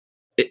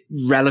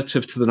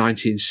relative to the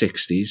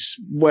 1960s,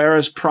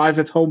 whereas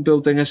private home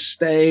building has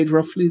stayed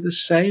roughly the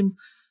same.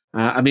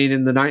 I mean,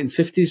 in the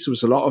 1950s, there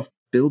was a lot of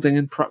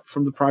building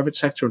from the private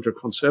sector under a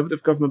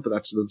conservative government, but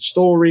that's another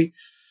story.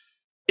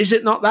 Is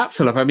it not that,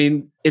 Philip? I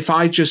mean, if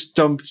I just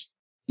dumped,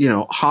 you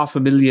know,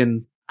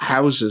 500,000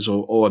 houses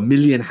or 1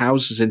 million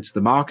houses into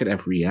the market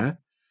every year,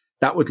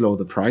 that would lower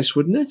the price,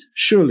 wouldn't it?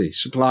 Surely,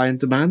 supply and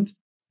demand.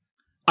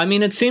 I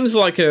mean, it seems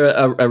like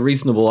a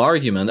reasonable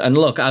argument. And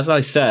look, as I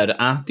said,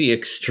 at the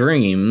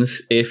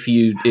extremes, if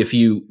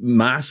you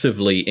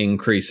massively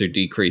increase or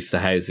decrease the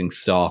housing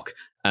stock,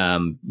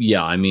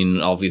 yeah, I mean,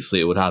 obviously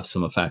it would have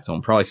some effect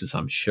on prices,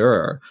 I'm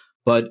sure.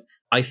 But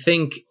I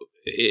think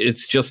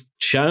it's just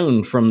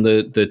shown from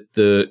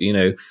the you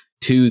know,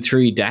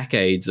 2-3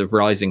 decades of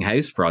rising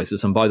house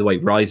prices, and by the way,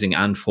 rising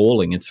and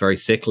falling, it's very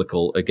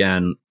cyclical.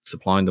 Again,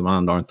 supply and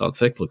demand aren't that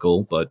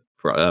cyclical, but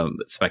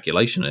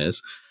speculation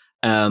is.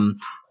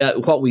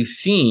 What we've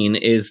seen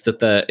is that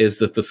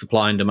the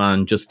supply and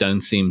demand just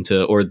don't seem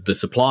to, or the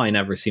supply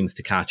never seems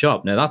to catch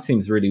up. Now that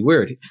seems really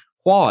weird.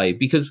 Why?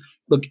 Because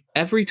look,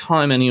 every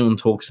time anyone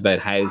talks about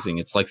housing,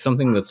 it's like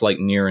something that's like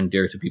near and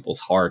dear to people's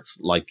hearts,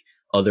 like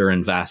other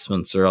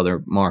investments or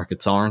other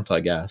markets aren't, I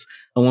guess.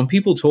 And when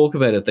people talk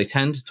about it, they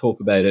tend to talk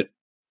about it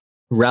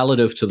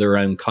relative to their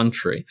own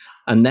country.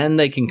 And then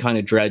they can kind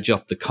of dredge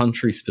up the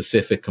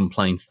country-specific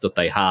complaints that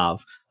they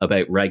have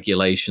about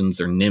regulations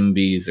or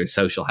NIMBYs or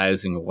social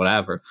housing or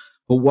whatever.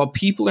 But what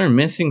people are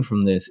missing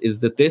from this is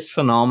that this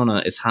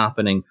phenomena is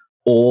happening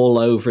all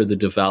over the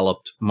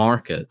developed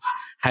markets.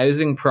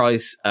 Housing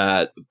price,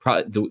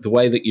 the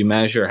way that you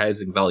measure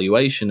housing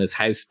valuation is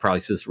house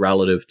prices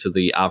relative to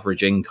the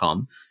average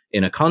income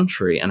in a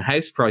country, and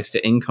house price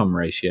to income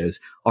ratios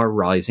are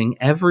rising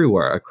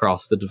everywhere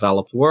across the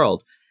developed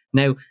world.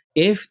 Now,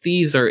 if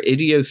these are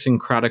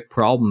idiosyncratic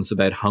problems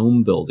about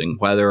home building,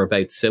 whether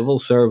about civil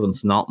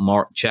servants not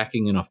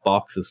checking enough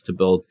boxes to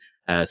build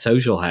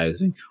social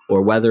housing,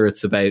 or whether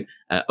it's about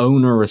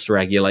onerous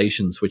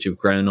regulations which have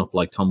grown up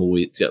like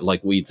tumbleweeds,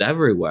 like weeds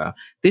everywhere,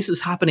 this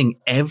is happening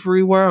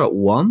everywhere at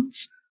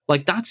once.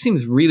 Like, that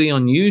seems really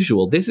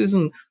unusual. This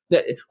isn't,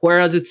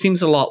 whereas it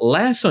seems a lot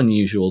less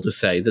unusual to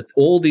say that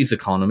all these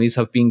economies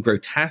have been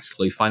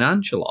grotesquely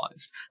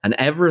financialized and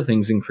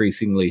everything's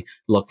increasingly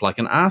looked like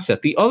an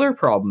asset. The other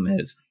problem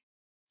is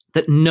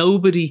that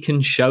nobody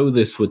can show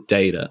this with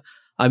data.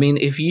 I mean,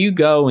 if you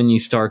go and you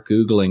start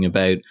Googling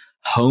about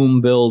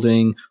home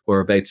building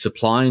or about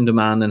supply and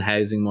demand in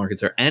housing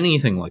markets or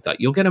anything like that,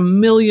 you'll get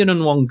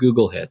 1,000,001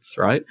 Google hits,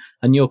 right?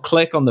 And you'll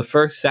click on the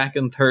first,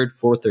 second, third,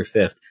 fourth, or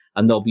fifth,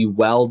 and there'll be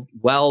well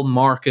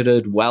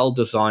marketed, well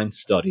designed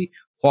study.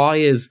 Why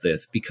is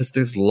this? Because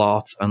there's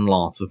lots and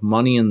lots of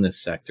money in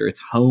this sector. It's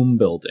home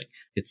building.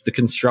 It's the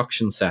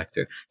construction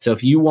sector. So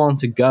if you want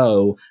to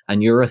go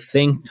and you're a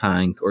think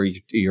tank or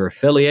you're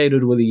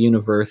affiliated with a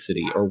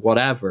university or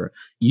whatever,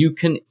 you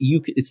can,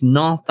 it's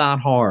not that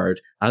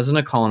hard as an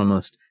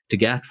economist to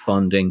get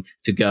funding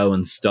to go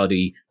and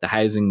study the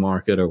housing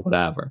market or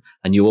whatever.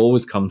 And you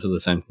always come to the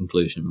same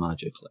conclusion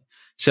magically.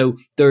 So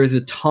there is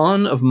a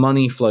ton of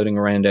money floating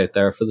around out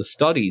there for the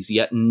studies,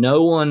 yet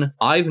no one,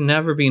 I've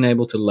never been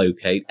able to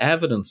locate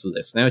evidence of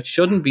this. Now, it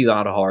shouldn't be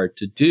that hard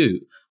to do.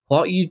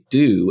 What you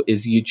do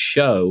is you'd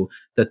show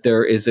that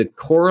there is a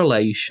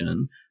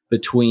correlation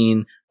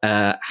between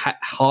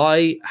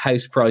high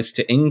house price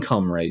to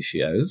income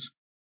ratios,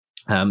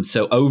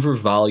 so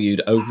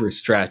overvalued,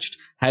 overstretched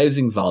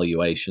housing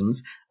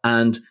valuations,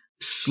 and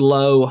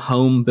slow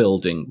home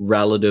building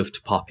relative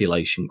to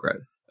population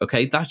growth.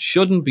 Okay, that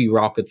shouldn't be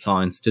rocket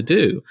science to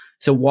do.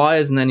 So why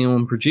hasn't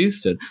anyone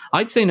produced it?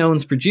 I'd say no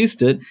one's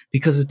produced it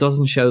because it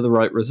doesn't show the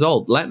right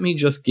result. Let me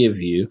just give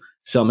you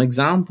some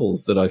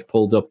examples that I've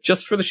pulled up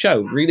just for the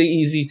show. Really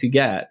easy to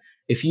get.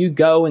 If you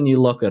go and you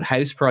look at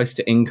house price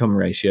to income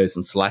ratios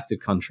in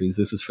selected countries,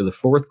 this is for the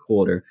fourth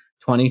quarter,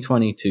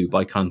 2022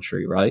 by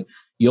country, right?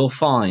 You'll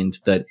find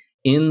that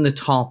in the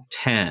top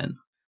 10,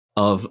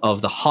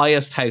 of the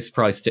highest house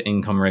price to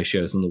income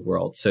ratios in the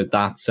world. So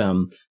that's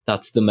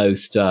the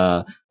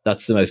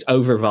most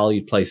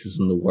overvalued places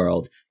in the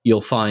world.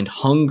 You'll find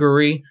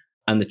Hungary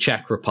and the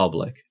Czech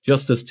Republic,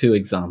 just as two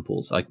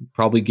examples. I could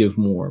probably give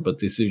more, but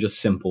these are just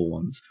simple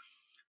ones.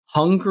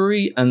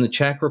 Hungary and the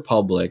Czech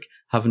Republic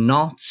have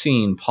not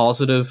seen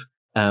positive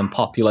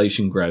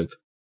population growth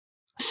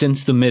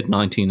since the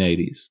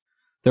mid-1980s.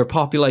 Their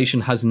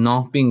population has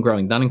not been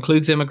growing. That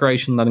includes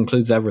immigration, that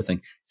includes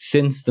everything,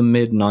 since the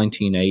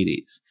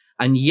mid-1980s.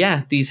 And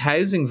yet, these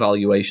housing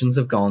valuations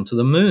have gone to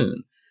the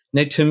moon.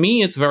 Now, to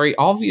me, it's very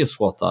obvious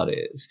what that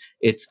is.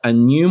 It's a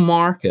new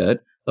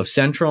market of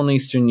Central and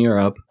Eastern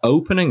Europe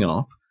opening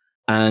up,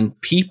 and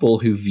people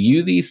who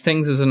view these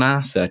things as an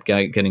asset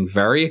getting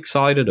very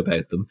excited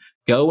about them,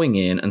 going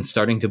in and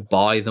starting to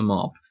buy them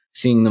up,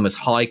 seeing them as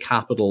high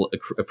capital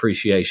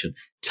appreciation,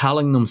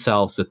 telling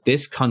themselves that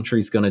this country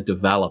is going to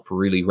develop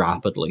really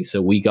rapidly,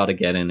 so we got to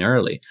get in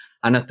early.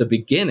 And at the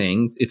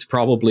beginning, it's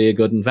probably a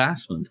good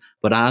investment.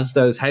 But as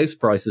those house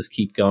prices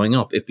keep going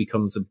up, it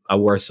becomes a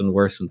worse and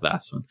worse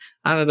investment.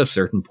 And at a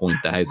certain point,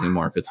 the housing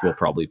markets will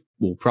probably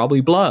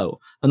blow.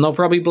 And they'll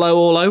probably blow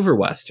all over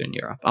Western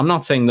Europe. I'm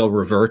not saying they'll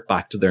revert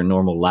back to their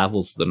normal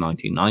levels of the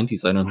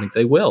 1990s. I don't think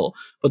they will.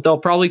 But they'll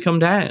probably come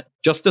down,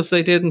 just as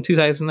they did in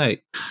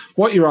 2008.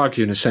 What you're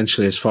arguing,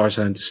 essentially, as far as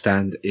I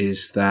understand,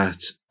 is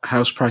that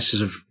house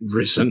prices have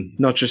risen,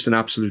 not just in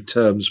absolute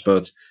terms,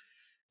 but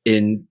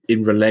in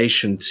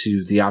relation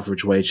to the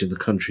average wage in the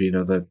country,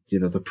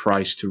 the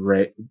price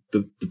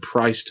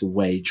to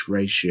wage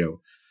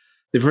ratio.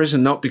 They've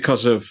risen not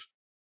because of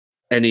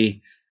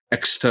any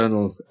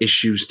external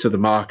issues to the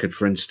market.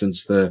 For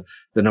instance, the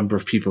number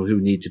of people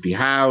who need to be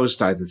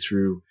housed, either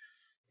through,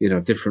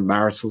 different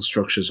marital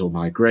structures or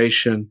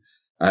migration.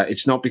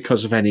 It's not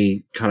because of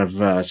any kind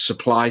of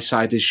supply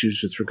side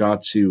issues with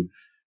regard to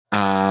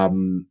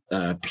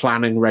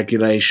planning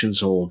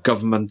regulations or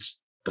government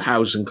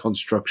housing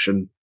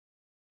construction.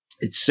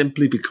 It's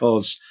simply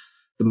because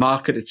the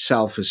market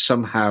itself has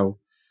somehow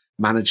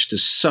managed to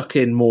suck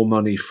in more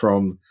money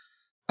from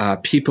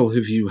people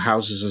who view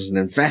houses as an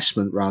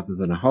investment rather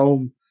than a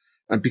home.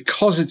 And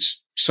because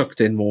it's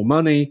sucked in more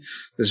money,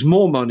 there's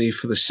more money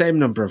for the same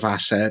number of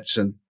assets,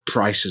 and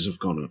prices have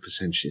gone up,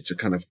 essentially. It's a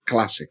kind of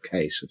classic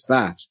case of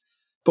that.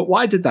 But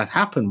why did that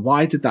happen?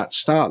 Why did that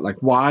start?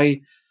 Like, why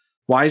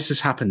has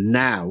this happened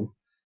now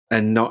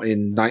and not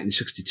in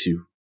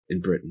 1962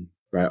 in Britain?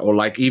 Right, or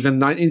like even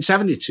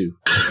 1972.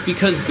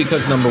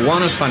 Because number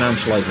one is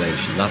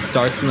financialization. That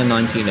starts in the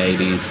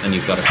 1980s, and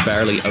you've got a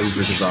fairly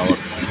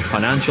overdeveloped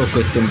financial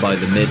system by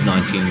the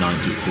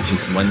mid-1990s, which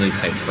is when these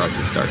house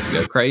prices start to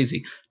go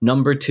crazy.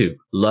 Number two,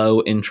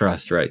 low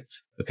interest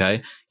rates.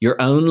 Okay,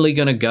 you're only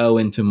going to go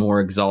into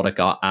more exotic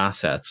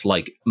assets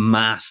like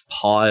mass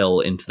pile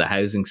into the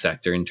housing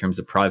sector in terms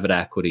of private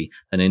equity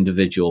and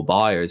individual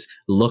buyers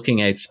looking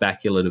at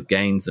speculative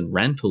gains and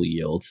rental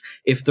yields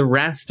if the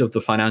rest of the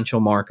financial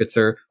markets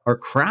are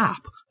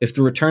crap, if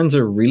the returns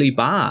are really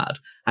bad.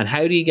 And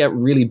how do you get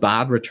really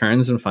bad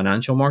returns in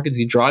financial markets?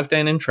 You drive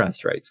down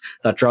interest rates.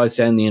 That drives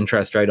down the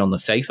interest rate on the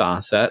safe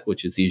asset,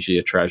 which is usually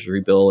a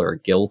treasury bill or a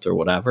gilt or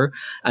whatever.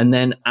 And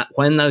then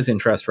when those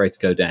interest rates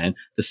go down,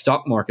 the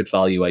stock market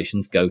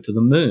valuations go to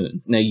the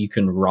moon. Now, you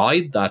can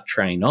ride that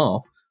train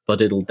up,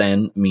 but it'll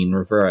then mean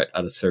revert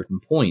at a certain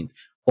point.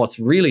 What's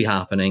really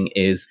happening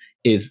is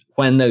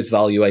when those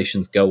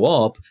valuations go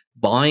up,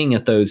 buying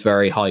at those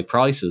very high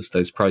prices,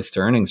 those price to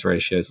earnings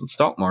ratios in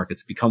stock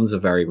markets, becomes a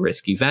very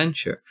risky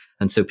venture.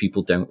 And so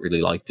people don't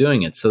really like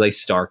doing it. So they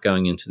start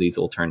going into these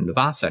alternative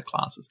asset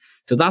classes.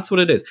 So that's what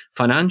it is.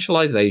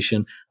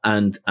 Financialization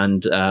and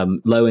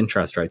low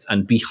interest rates.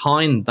 And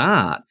behind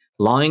that,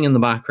 lying in the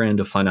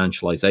background of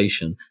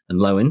financialization and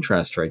low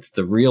interest rates,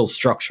 the real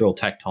structural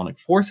tectonic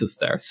forces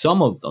there,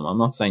 some of them, I'm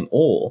not saying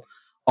all,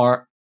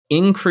 are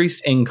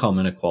increased income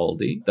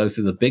inequality. Those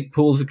are the big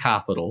pools of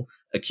capital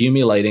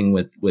accumulating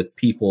with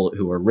people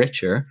who are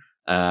richer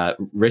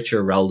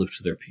relative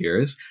to their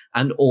peers,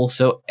 and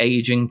also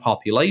aging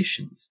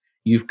populations.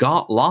 You've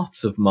got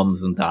lots of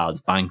mums and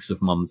dads, banks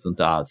of mums and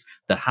dads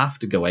that have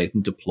to go out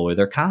and deploy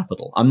their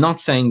capital. I'm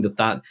not saying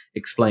that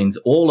explains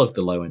all of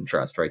the low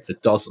interest rates.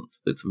 It doesn't.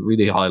 It's a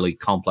really highly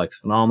complex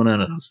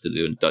phenomenon. It has to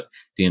do with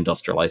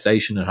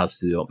deindustrialization. It has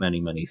to do with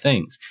many, many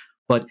things.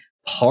 But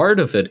part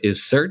of it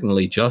is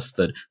certainly just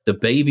that the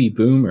baby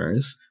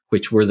boomers,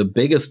 which were the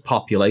biggest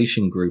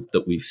population group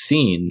that we've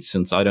seen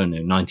since,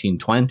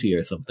 1920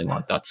 or something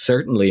like that,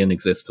 certainly in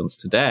existence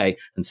today,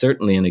 and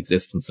certainly in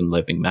existence in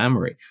living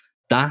memory.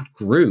 That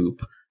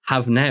group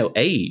have now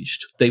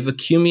aged. They've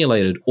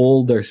accumulated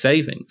all their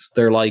savings.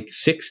 They're like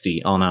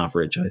 60 on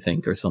average, I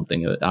think, or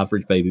something.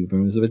 Average baby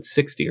boomers about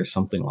 60 or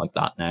something like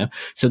that now.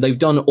 So they've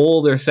done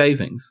all their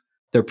savings.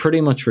 They're pretty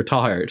much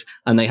retired,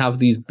 and they have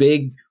these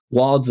big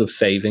wads of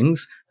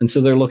savings, and so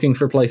they're looking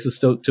for places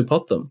to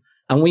put them.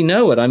 And we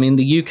know it. I mean,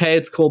 the UK,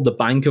 it's called the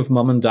Bank of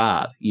Mum and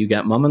Dad. You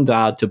get mum and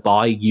dad to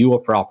buy you a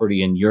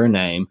property in your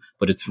name,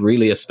 but it's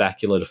really a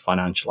speculative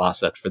financial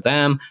asset for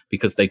them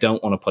because they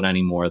don't want to put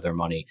any more of their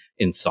money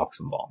in stocks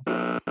and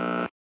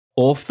bonds.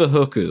 Off the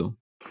hooku.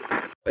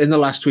 in the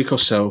last week or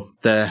so,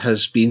 there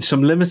has been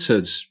some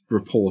limited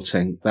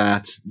reporting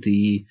that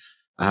the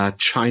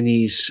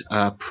Chinese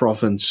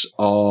province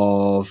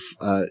of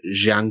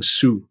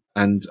Jiangsu,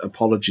 and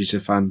apologies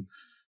if I'm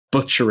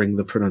butchering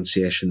the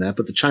pronunciation there,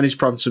 but the Chinese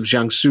province of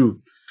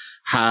Jiangsu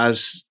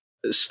has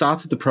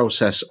started the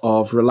process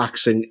of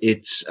relaxing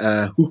its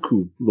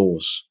hukou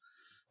laws.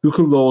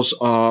 Hukou laws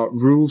are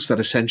rules that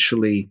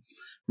essentially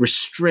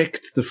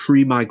restrict the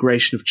free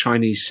migration of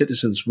Chinese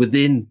citizens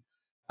within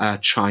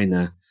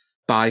China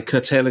by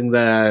curtailing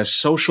their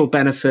social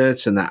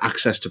benefits and their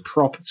access to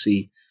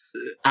property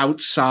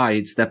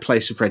outside their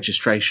place of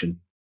registration.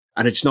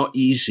 And it's not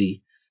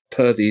easy,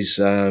 per these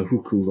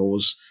hukou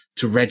laws,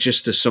 to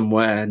register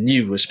somewhere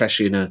new,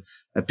 especially in a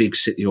big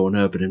city or an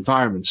urban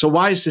environment. So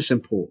why is this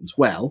important?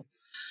 Well,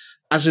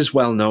 as is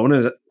well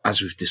known,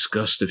 as we've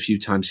discussed a few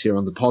times here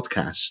on the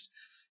podcast,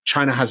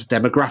 China has a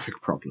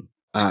demographic problem.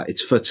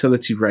 Its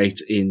fertility rate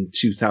in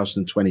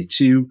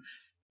 2022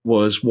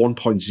 was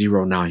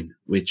 1.09,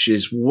 which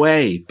is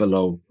way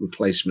below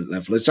replacement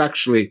level. It's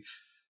actually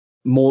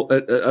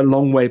a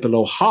long way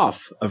below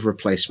half of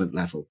replacement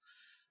level.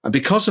 And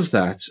because of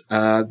that,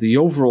 the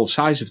overall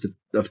size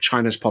of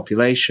China's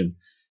population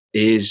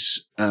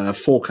is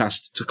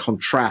forecast to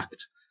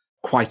contract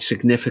quite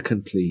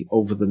significantly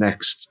over the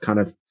next kind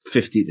of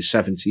 50 to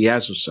 70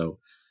 years or so.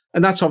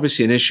 And that's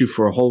obviously an issue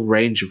for a whole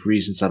range of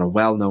reasons that are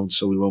well known,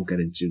 so we won't get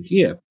into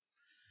here.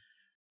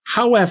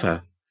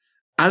 However,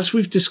 as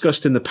we've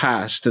discussed in the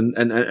past,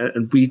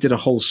 and we did a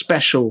whole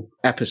special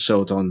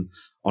episode on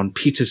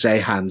Peter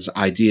Zeihan's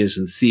ideas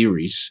and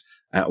theories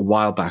a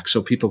while back,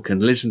 so people can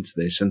listen to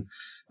this. And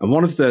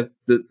one of the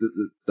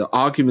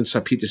arguments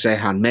that Peter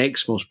Zeihan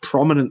makes most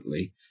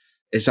prominently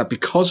is that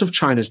because of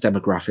China's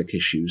demographic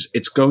issues,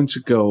 it's going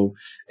to go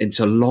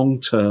into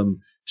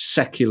long-term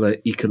secular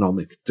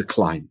economic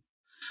decline.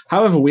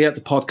 However, we at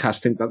the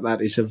podcast think that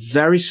that is a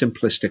very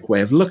simplistic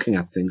way of looking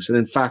at things. And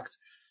in fact,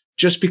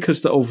 just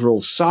because the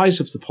overall size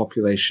of the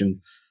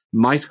population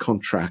might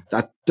contract,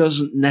 that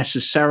doesn't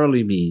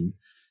necessarily mean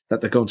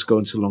that they're going to go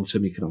into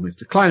long-term economic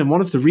decline. And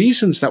one of the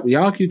reasons that we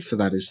argued for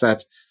that is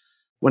that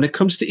when it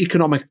comes to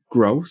economic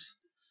growth,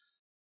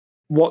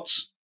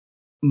 what's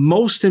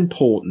most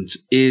important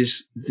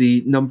is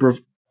the number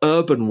of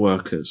urban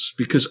workers,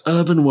 because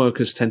urban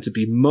workers tend to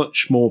be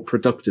much more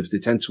productive. They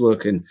tend to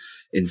work in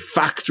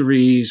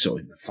factories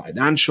or in the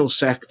financial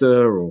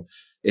sector or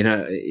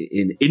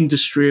in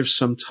industry of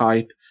some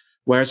type,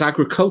 whereas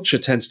agriculture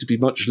tends to be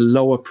much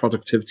lower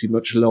productivity,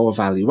 much lower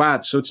value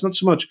add. So it's not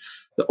so much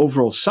the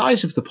overall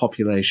size of the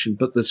population,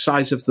 but the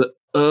size of the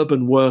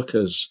urban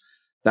workers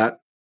that,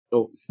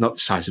 oh, not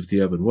the size of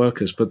the urban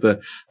workers, but the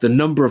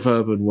number of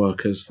urban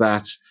workers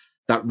that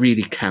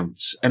really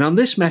counts. And on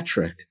this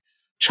metric,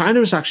 China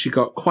has actually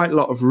got quite a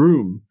lot of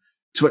room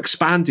to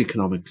expand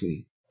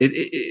economically.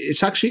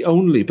 It's actually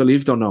only,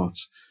 believe it or not,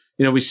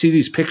 we see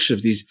these pictures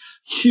of these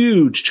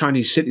huge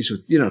Chinese cities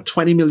with,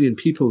 20 million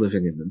people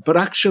living in them. But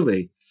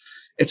actually,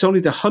 it's only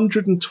the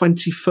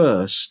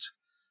 121st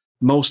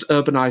most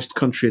urbanized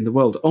country in the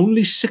world.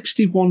 Only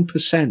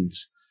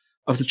 61%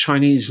 of the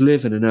Chinese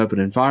live in an urban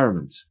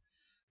environment.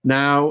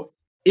 Now,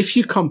 if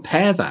you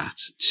compare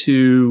that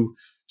to,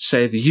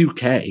 say, the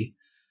UK,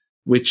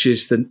 which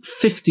is the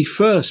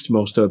 51st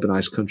most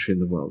urbanized country in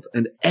the world,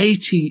 and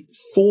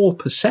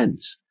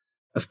 84%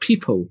 of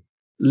people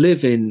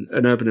live in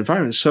an urban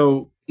environment.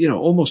 So,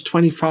 almost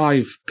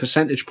 25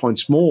 percentage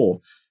points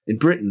more in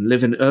Britain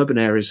live in urban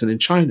areas than in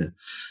China.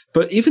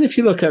 But even if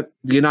you look at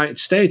the United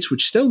States,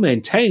 which still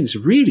maintains a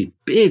really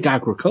big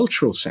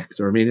agricultural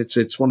sector, I mean,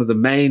 it's one of the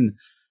main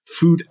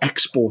food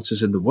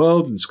exporters in the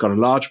world, and it's got a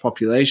large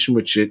population,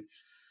 which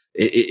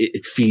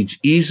it feeds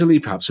easily,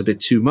 perhaps a bit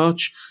too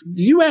much.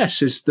 The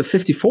US is the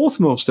 54th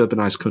most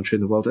urbanized country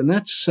in the world, and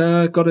that's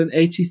got an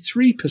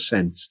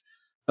 83%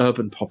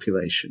 urban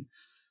population.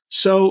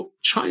 So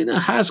China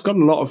has got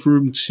a lot of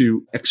room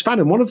to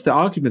expand. And one of the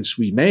arguments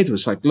we made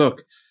was like,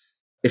 look,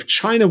 if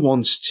China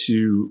wants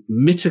to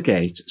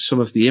mitigate some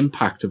of the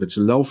impact of its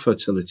low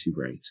fertility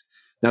rate,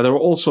 now there are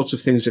all sorts of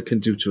things it can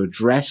do to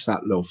address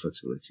that low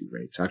fertility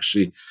rate, to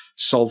actually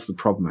solve the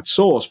problem at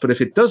source. But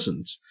if it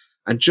doesn't,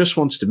 and just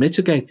wants to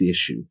mitigate the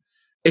issue,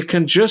 it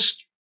can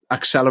just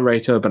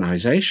accelerate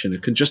urbanization.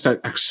 It can just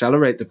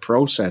accelerate the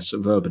process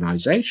of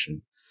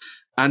urbanization.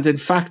 And in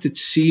fact, it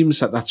seems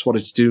that that's what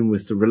it's doing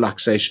with the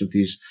relaxation of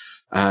these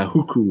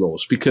hukou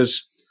laws,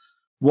 because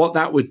what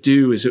that would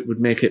do is it would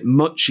make it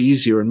much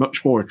easier and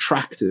much more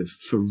attractive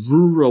for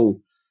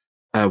rural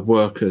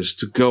workers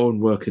to go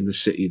and work in the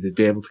city. They'd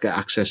be able to get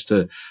access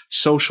to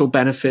social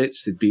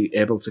benefits. They'd be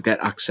able to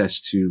get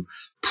access to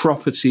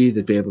property.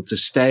 They'd be able to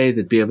stay.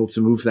 They'd be able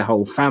to move their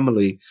whole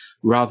family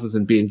rather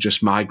than being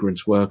just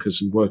migrant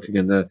workers and working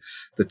in the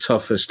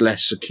toughest,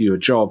 less secure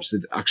jobs.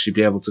 They'd actually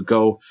be able to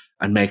go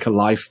and make a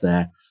life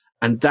there.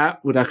 And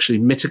that would actually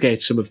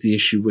mitigate some of the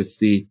issue with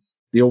the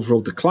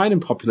overall decline in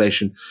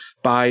population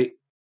by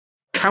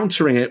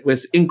countering it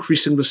with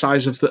increasing the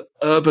size of the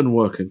urban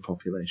working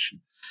population.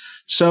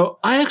 So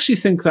I actually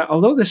think that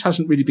although this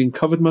hasn't really been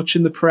covered much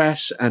in the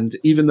press, and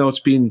even though it's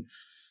been,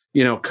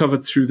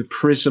 covered through the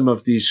prism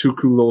of these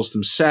hukou laws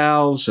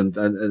themselves and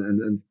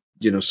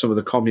some of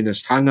the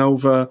communist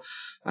hangover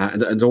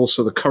and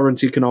also the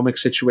current economic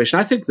situation.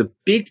 I think the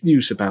big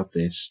news about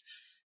this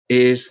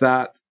is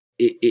that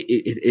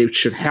it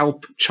should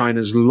help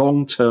China's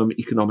long-term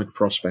economic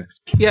prospects.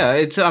 Yeah,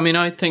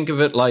 I think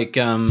of it like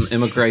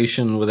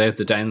immigration without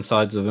the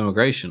downsides of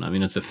immigration. I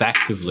mean, it's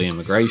effectively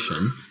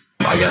immigration.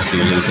 I guess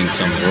you're losing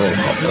some rural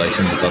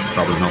population, but that's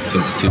probably not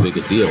too big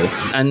a deal.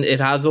 And it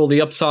has all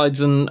the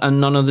upsides and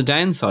none of the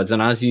downsides.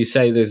 And as you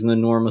say, there's an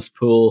enormous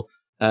pool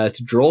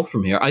to draw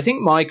from here. I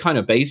think my kind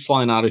of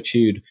baseline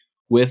attitude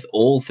with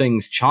all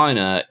things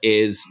China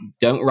is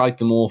don't write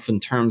them off in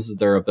terms of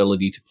their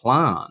ability to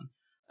plan.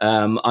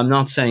 I'm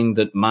not saying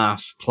that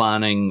mass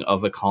planning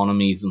of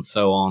economies and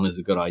so on is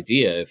a good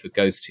idea. If it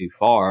goes too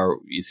far,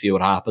 you see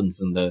what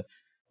happens in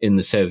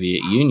the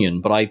Soviet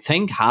Union. But I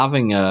think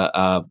having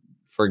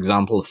for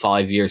example, a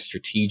 5-year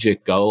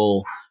strategic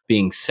goal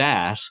being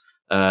set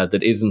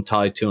that isn't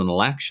tied to an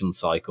election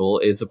cycle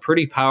is a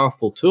pretty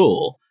powerful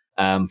tool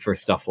for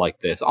stuff like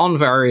this on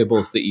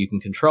variables that you can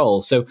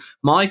control. So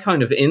my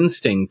kind of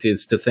instinct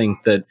is to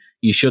think that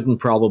you shouldn't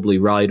probably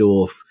write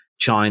off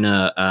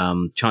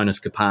China's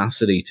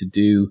capacity to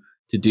do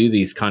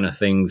these kind of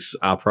things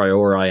a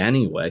priori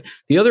anyway.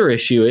 The other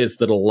issue is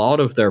that a lot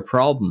of their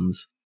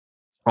problems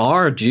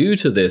are due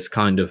to this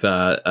kind of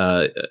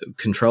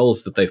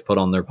controls that they've put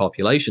on their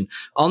population.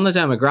 On the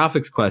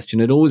demographics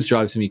question, it always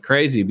drives me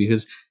crazy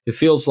because it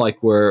feels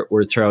like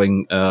we're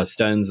throwing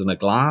stones in a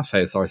glass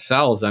house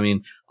ourselves. I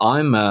mean,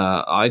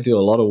 I do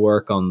a lot of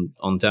work on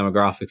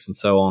demographics and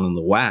so on in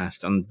the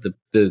West, and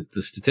the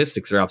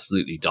statistics are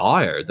absolutely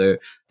dire.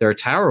 They're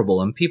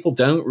terrible, and people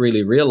don't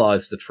really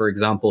realize that, for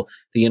example,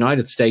 the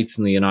United States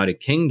and the United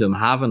Kingdom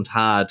haven't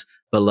had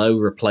below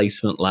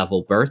replacement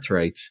level birth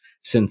rates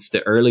since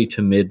the early to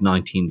mid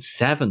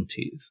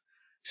 1970s.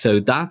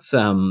 So that's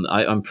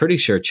I'm pretty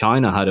sure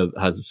China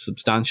has a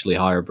substantially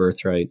higher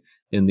birth rate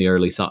in the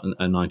early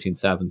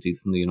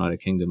 1970s than the United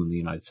Kingdom and the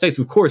United States.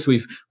 Of course, we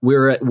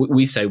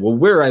say, well,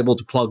 we're able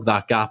to plug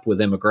that gap with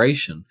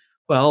immigration.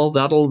 Well,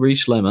 that'll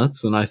reach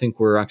limits, and I think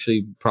we're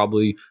actually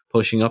probably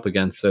pushing up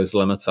against those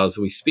limits as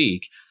we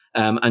speak.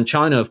 And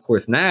China, of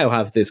course, now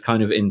have this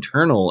kind of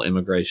internal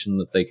immigration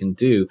that they can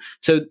do.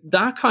 So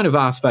that kind of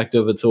aspect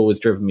of it's always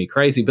driven me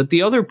crazy. But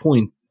the other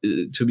point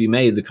to be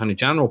made, the kind of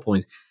general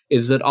point,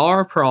 is that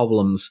our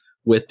problems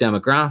with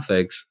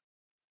demographics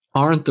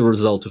aren't the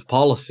result of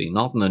policy,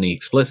 not in any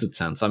explicit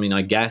sense. I mean,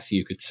 I guess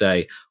you could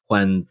say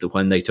when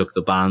they took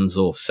the bans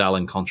off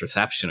selling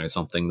contraception or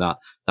something,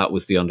 that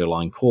was the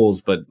underlying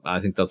cause, but I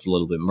think that's a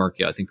little bit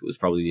murky. I think it was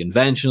probably the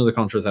invention of the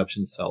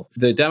contraception itself.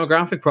 The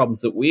demographic problems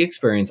that we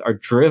experience are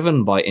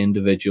driven by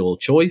individual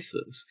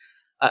choices.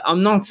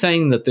 I'm not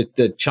saying that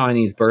the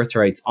Chinese birth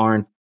rates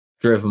aren't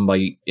driven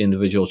by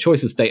individual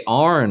choices. They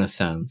are, in a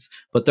sense,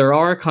 but there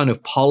are kind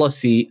of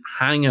policy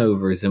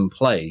hangovers in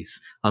place.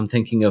 I'm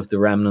thinking of the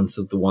remnants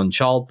of the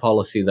one-child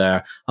policy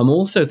there. I'm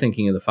also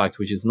thinking of the fact,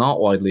 which is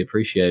not widely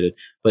appreciated,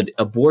 but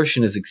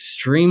abortion is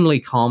extremely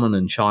common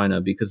in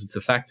China because it's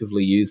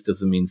effectively used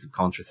as a means of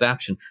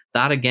contraception.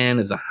 That, again,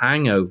 is a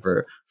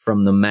hangover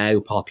from the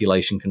Mao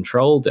population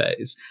control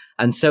days.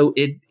 And so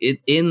it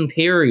in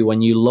theory,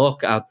 when you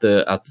look at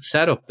the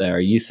setup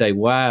there, you say,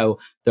 wow,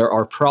 there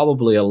are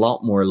probably a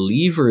lot more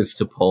levers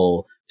to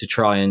pull to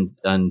try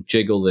and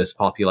jiggle this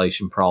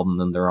population problem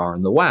than there are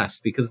in the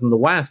West. Because in the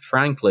West,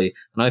 frankly,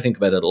 and I think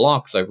about it a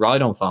lot because I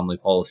write on family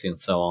policy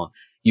and so on,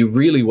 you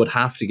really would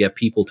have to get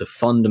people to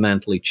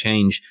fundamentally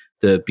change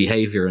the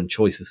behavior and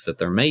choices that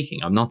they're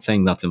making. I'm not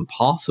saying that's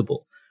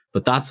impossible,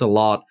 but that's a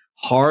lot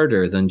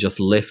harder than just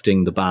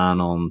lifting the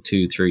ban on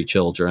 2-3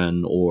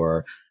 children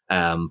or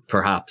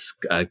perhaps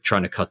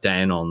trying to cut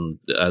down on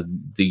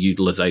the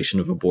utilization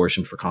of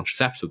abortion for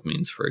contraceptive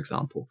means, for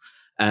example.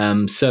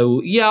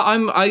 So yeah,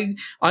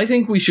 I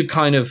think we should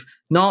kind of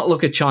not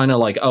look at China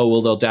like, oh,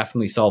 well, they'll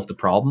definitely solve the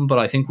problem, but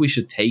I think we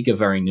should take a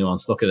very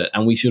nuanced look at it.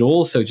 And we should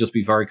also just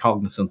be very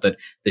cognizant that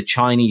the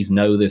Chinese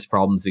know this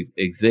problem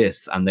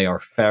exists and they are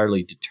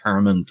fairly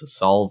determined to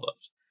solve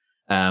it.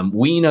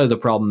 We know the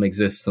problem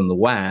exists in the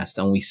West,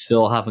 and we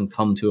still haven't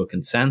come to a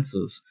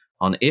consensus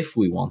on if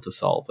we want to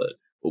solve it,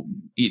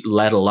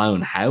 let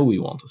alone how we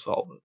want to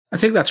solve it. I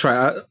think that's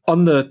right.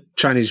 On the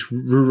Chinese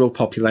rural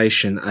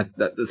population, I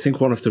think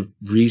one of the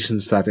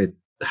reasons that it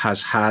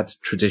has had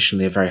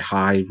traditionally a very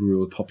high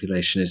rural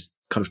population is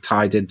kind of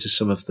tied into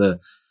some of the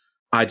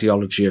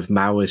ideology of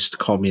Maoist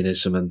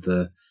communism and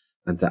the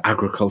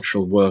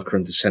agricultural worker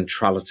and the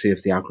centrality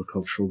of the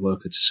agricultural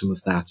worker to some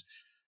of that.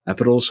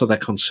 But also their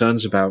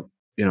concerns about,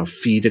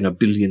 feeding a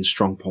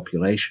billion-strong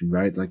population,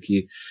 right? Like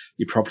you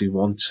probably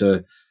want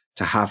to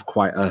have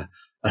quite a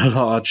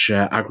large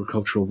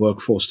agricultural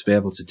workforce to be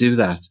able to do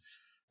that.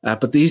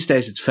 But these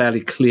days, it's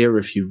fairly clear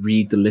if you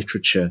read the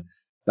literature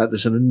that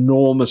there's an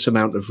enormous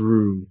amount of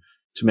room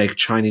to make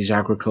Chinese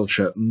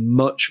agriculture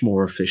much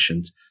more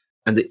efficient.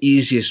 And the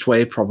easiest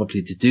way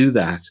probably to do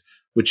that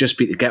would just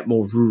be to get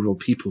more rural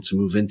people to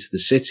move into the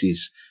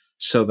cities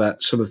so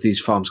that some of these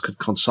farms could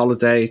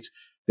consolidate,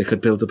 they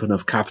could build up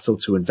enough capital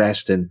to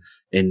invest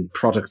in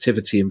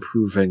productivity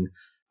improving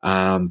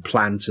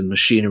plant and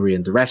machinery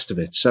and the rest of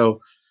it.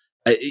 So,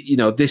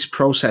 this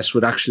process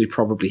would actually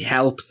probably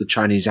help the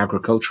Chinese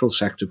agricultural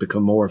sector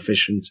become more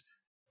efficient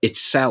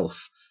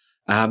itself.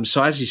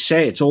 So as you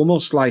say, it's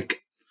almost like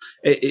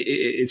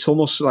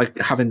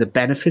having the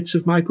benefits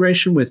of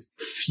migration with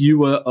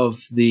fewer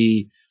of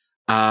the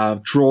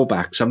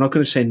drawbacks. I'm not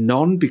going to say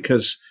none,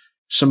 because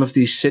some of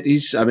these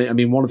cities, I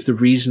mean, one of the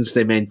reasons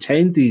they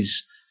maintained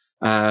these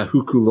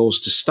hukou laws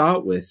to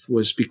start with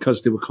was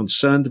because they were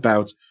concerned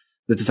about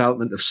the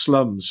development of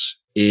slums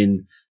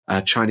in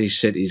Chinese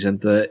cities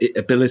and the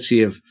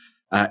ability of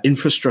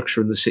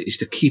infrastructure in the cities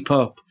to keep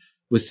up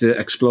with the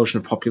explosion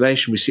of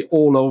population. We see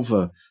all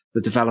over the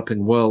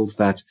developing world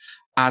that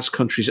as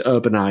countries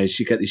urbanize,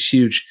 you get these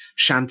huge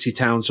shanty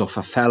towns or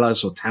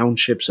favelas or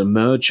townships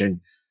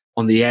emerging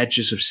on the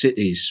edges of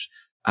cities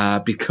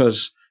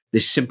because they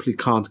simply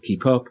can't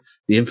keep up.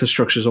 The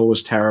infrastructure is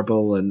always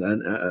terrible and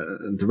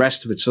the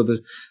rest of it. So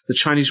the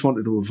Chinese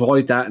wanted to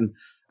avoid that.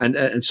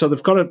 And so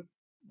they've got to,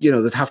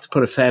 they'd have to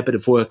put a fair bit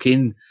of work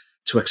in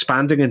to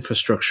expanding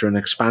infrastructure and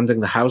expanding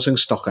the housing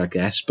stock, I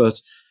guess.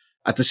 But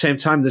at the same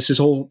time, these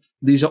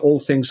are all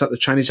things that the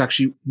Chinese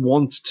actually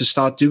want to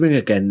start doing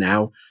again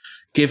now,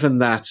 given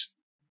that,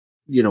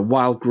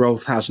 while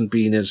growth hasn't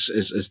been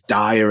as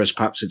dire as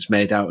perhaps it's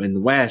made out in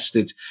the West,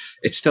 it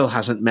still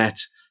hasn't met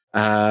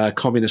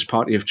Communist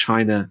Party of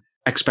China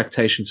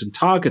expectations and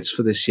targets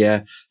for this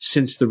year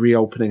since the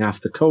reopening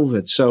after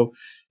COVID. So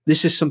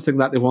this is something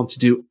that they want to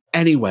do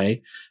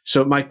anyway.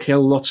 So it might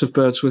kill lots of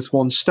birds with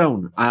one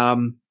stone.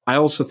 I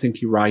also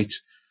think you're right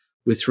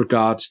with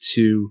regards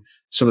to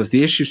some of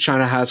the issues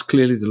China has.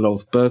 Clearly, the low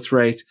birth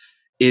rate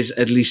is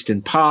at least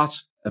in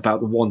part about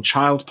the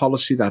one-child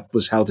policy that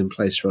was held in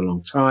place for a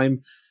long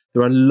time.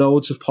 There are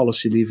loads of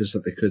policy levers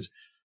that they could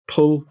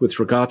pull with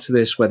regard to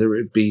this, whether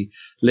it be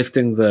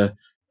lifting the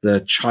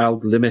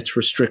child limit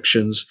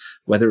restrictions,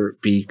 whether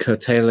it be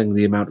curtailing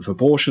the amount of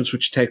abortions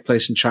which take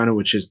place in China,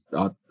 which is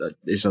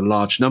a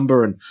large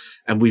number.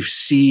 And we've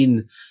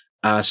seen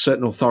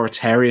certain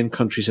authoritarian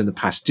countries in the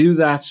past do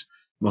that.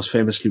 Most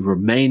famously,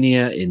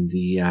 Romania in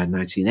the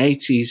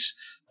 1980s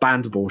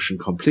banned abortion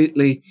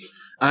completely,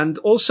 and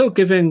also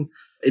giving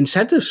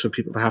incentives for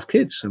people to have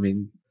kids. I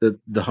mean,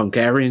 the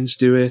Hungarians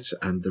do it,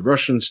 and the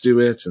Russians do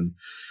it, and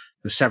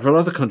several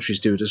other countries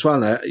do it as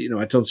well. Now,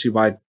 I don't see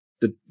why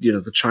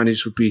the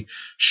Chinese would be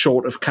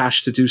short of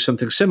cash to do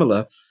something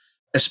similar,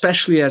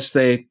 especially as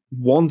they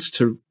want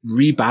to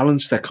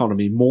rebalance the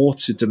economy more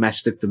to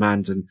domestic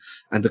demand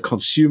and the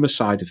consumer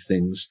side of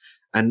things,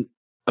 and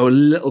a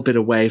little bit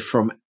away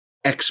from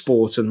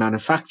export and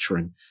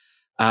manufacturing.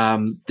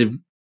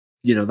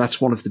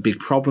 That's one of the big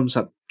problems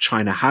that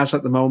China has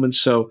at the moment.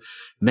 So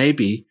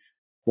maybe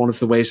one of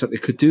the ways that they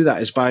could do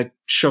that is by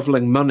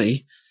shoveling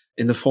money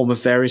in the form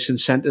of various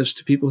incentives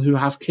to people who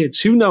have kids.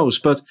 Who knows?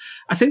 But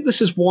I think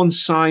this is one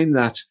sign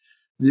that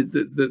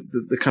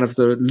the kind of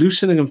the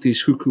loosening of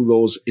these hukou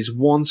laws is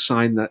one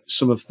sign that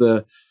some of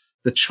the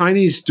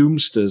Chinese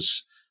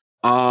doomsters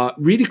are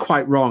really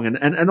quite wrong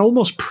and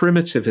almost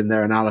primitive in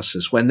their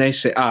analysis when they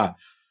say,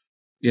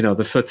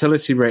 the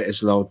fertility rate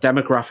is low,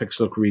 demographics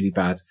look really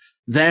bad,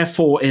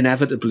 therefore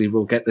inevitably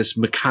we'll get this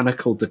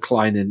mechanical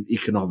decline in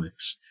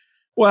economics.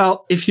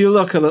 Well, if you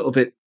look a little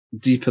bit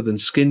deeper than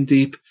skin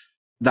deep,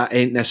 that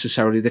ain't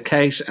necessarily the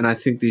case. And I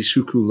think these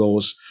hukou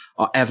laws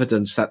are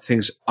evidence that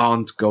things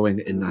aren't going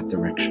in that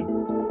direction.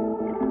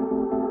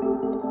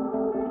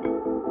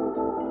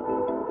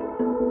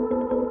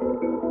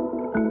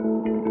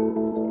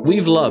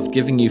 We've loved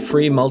giving you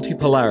free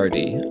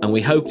Multipolarity, and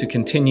we hope to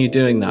continue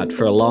doing that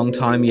for a long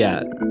time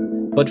yet.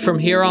 But from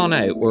here on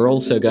out, we're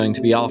also going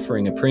to be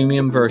offering a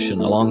premium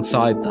version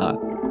alongside that,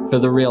 for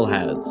the real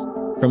heads.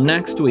 From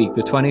next week,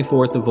 the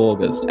 24th of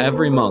August,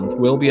 every month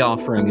we'll be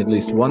offering at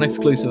least one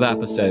exclusive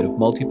episode of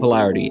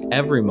Multipolarity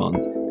every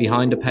month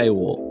behind a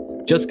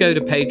paywall. Just go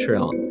to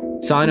Patreon,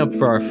 sign up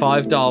for our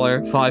 $5,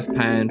 £5,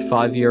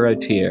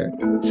 €5 tier.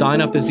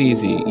 Sign up is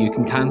easy, you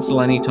can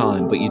cancel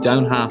anytime, but you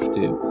don't have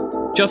to.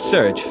 Just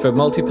search for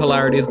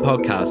Multipolarity the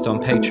podcast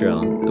on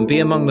Patreon and be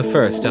among the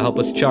first to help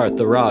us chart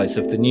the rise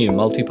of the new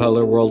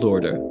multipolar world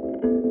order.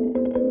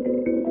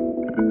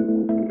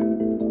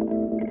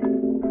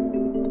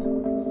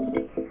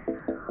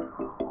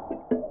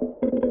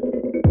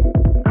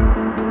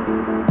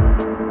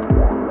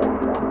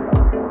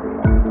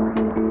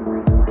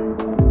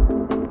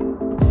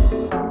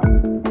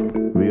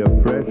 We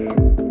are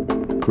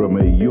fresh from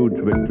a huge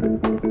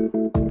victory.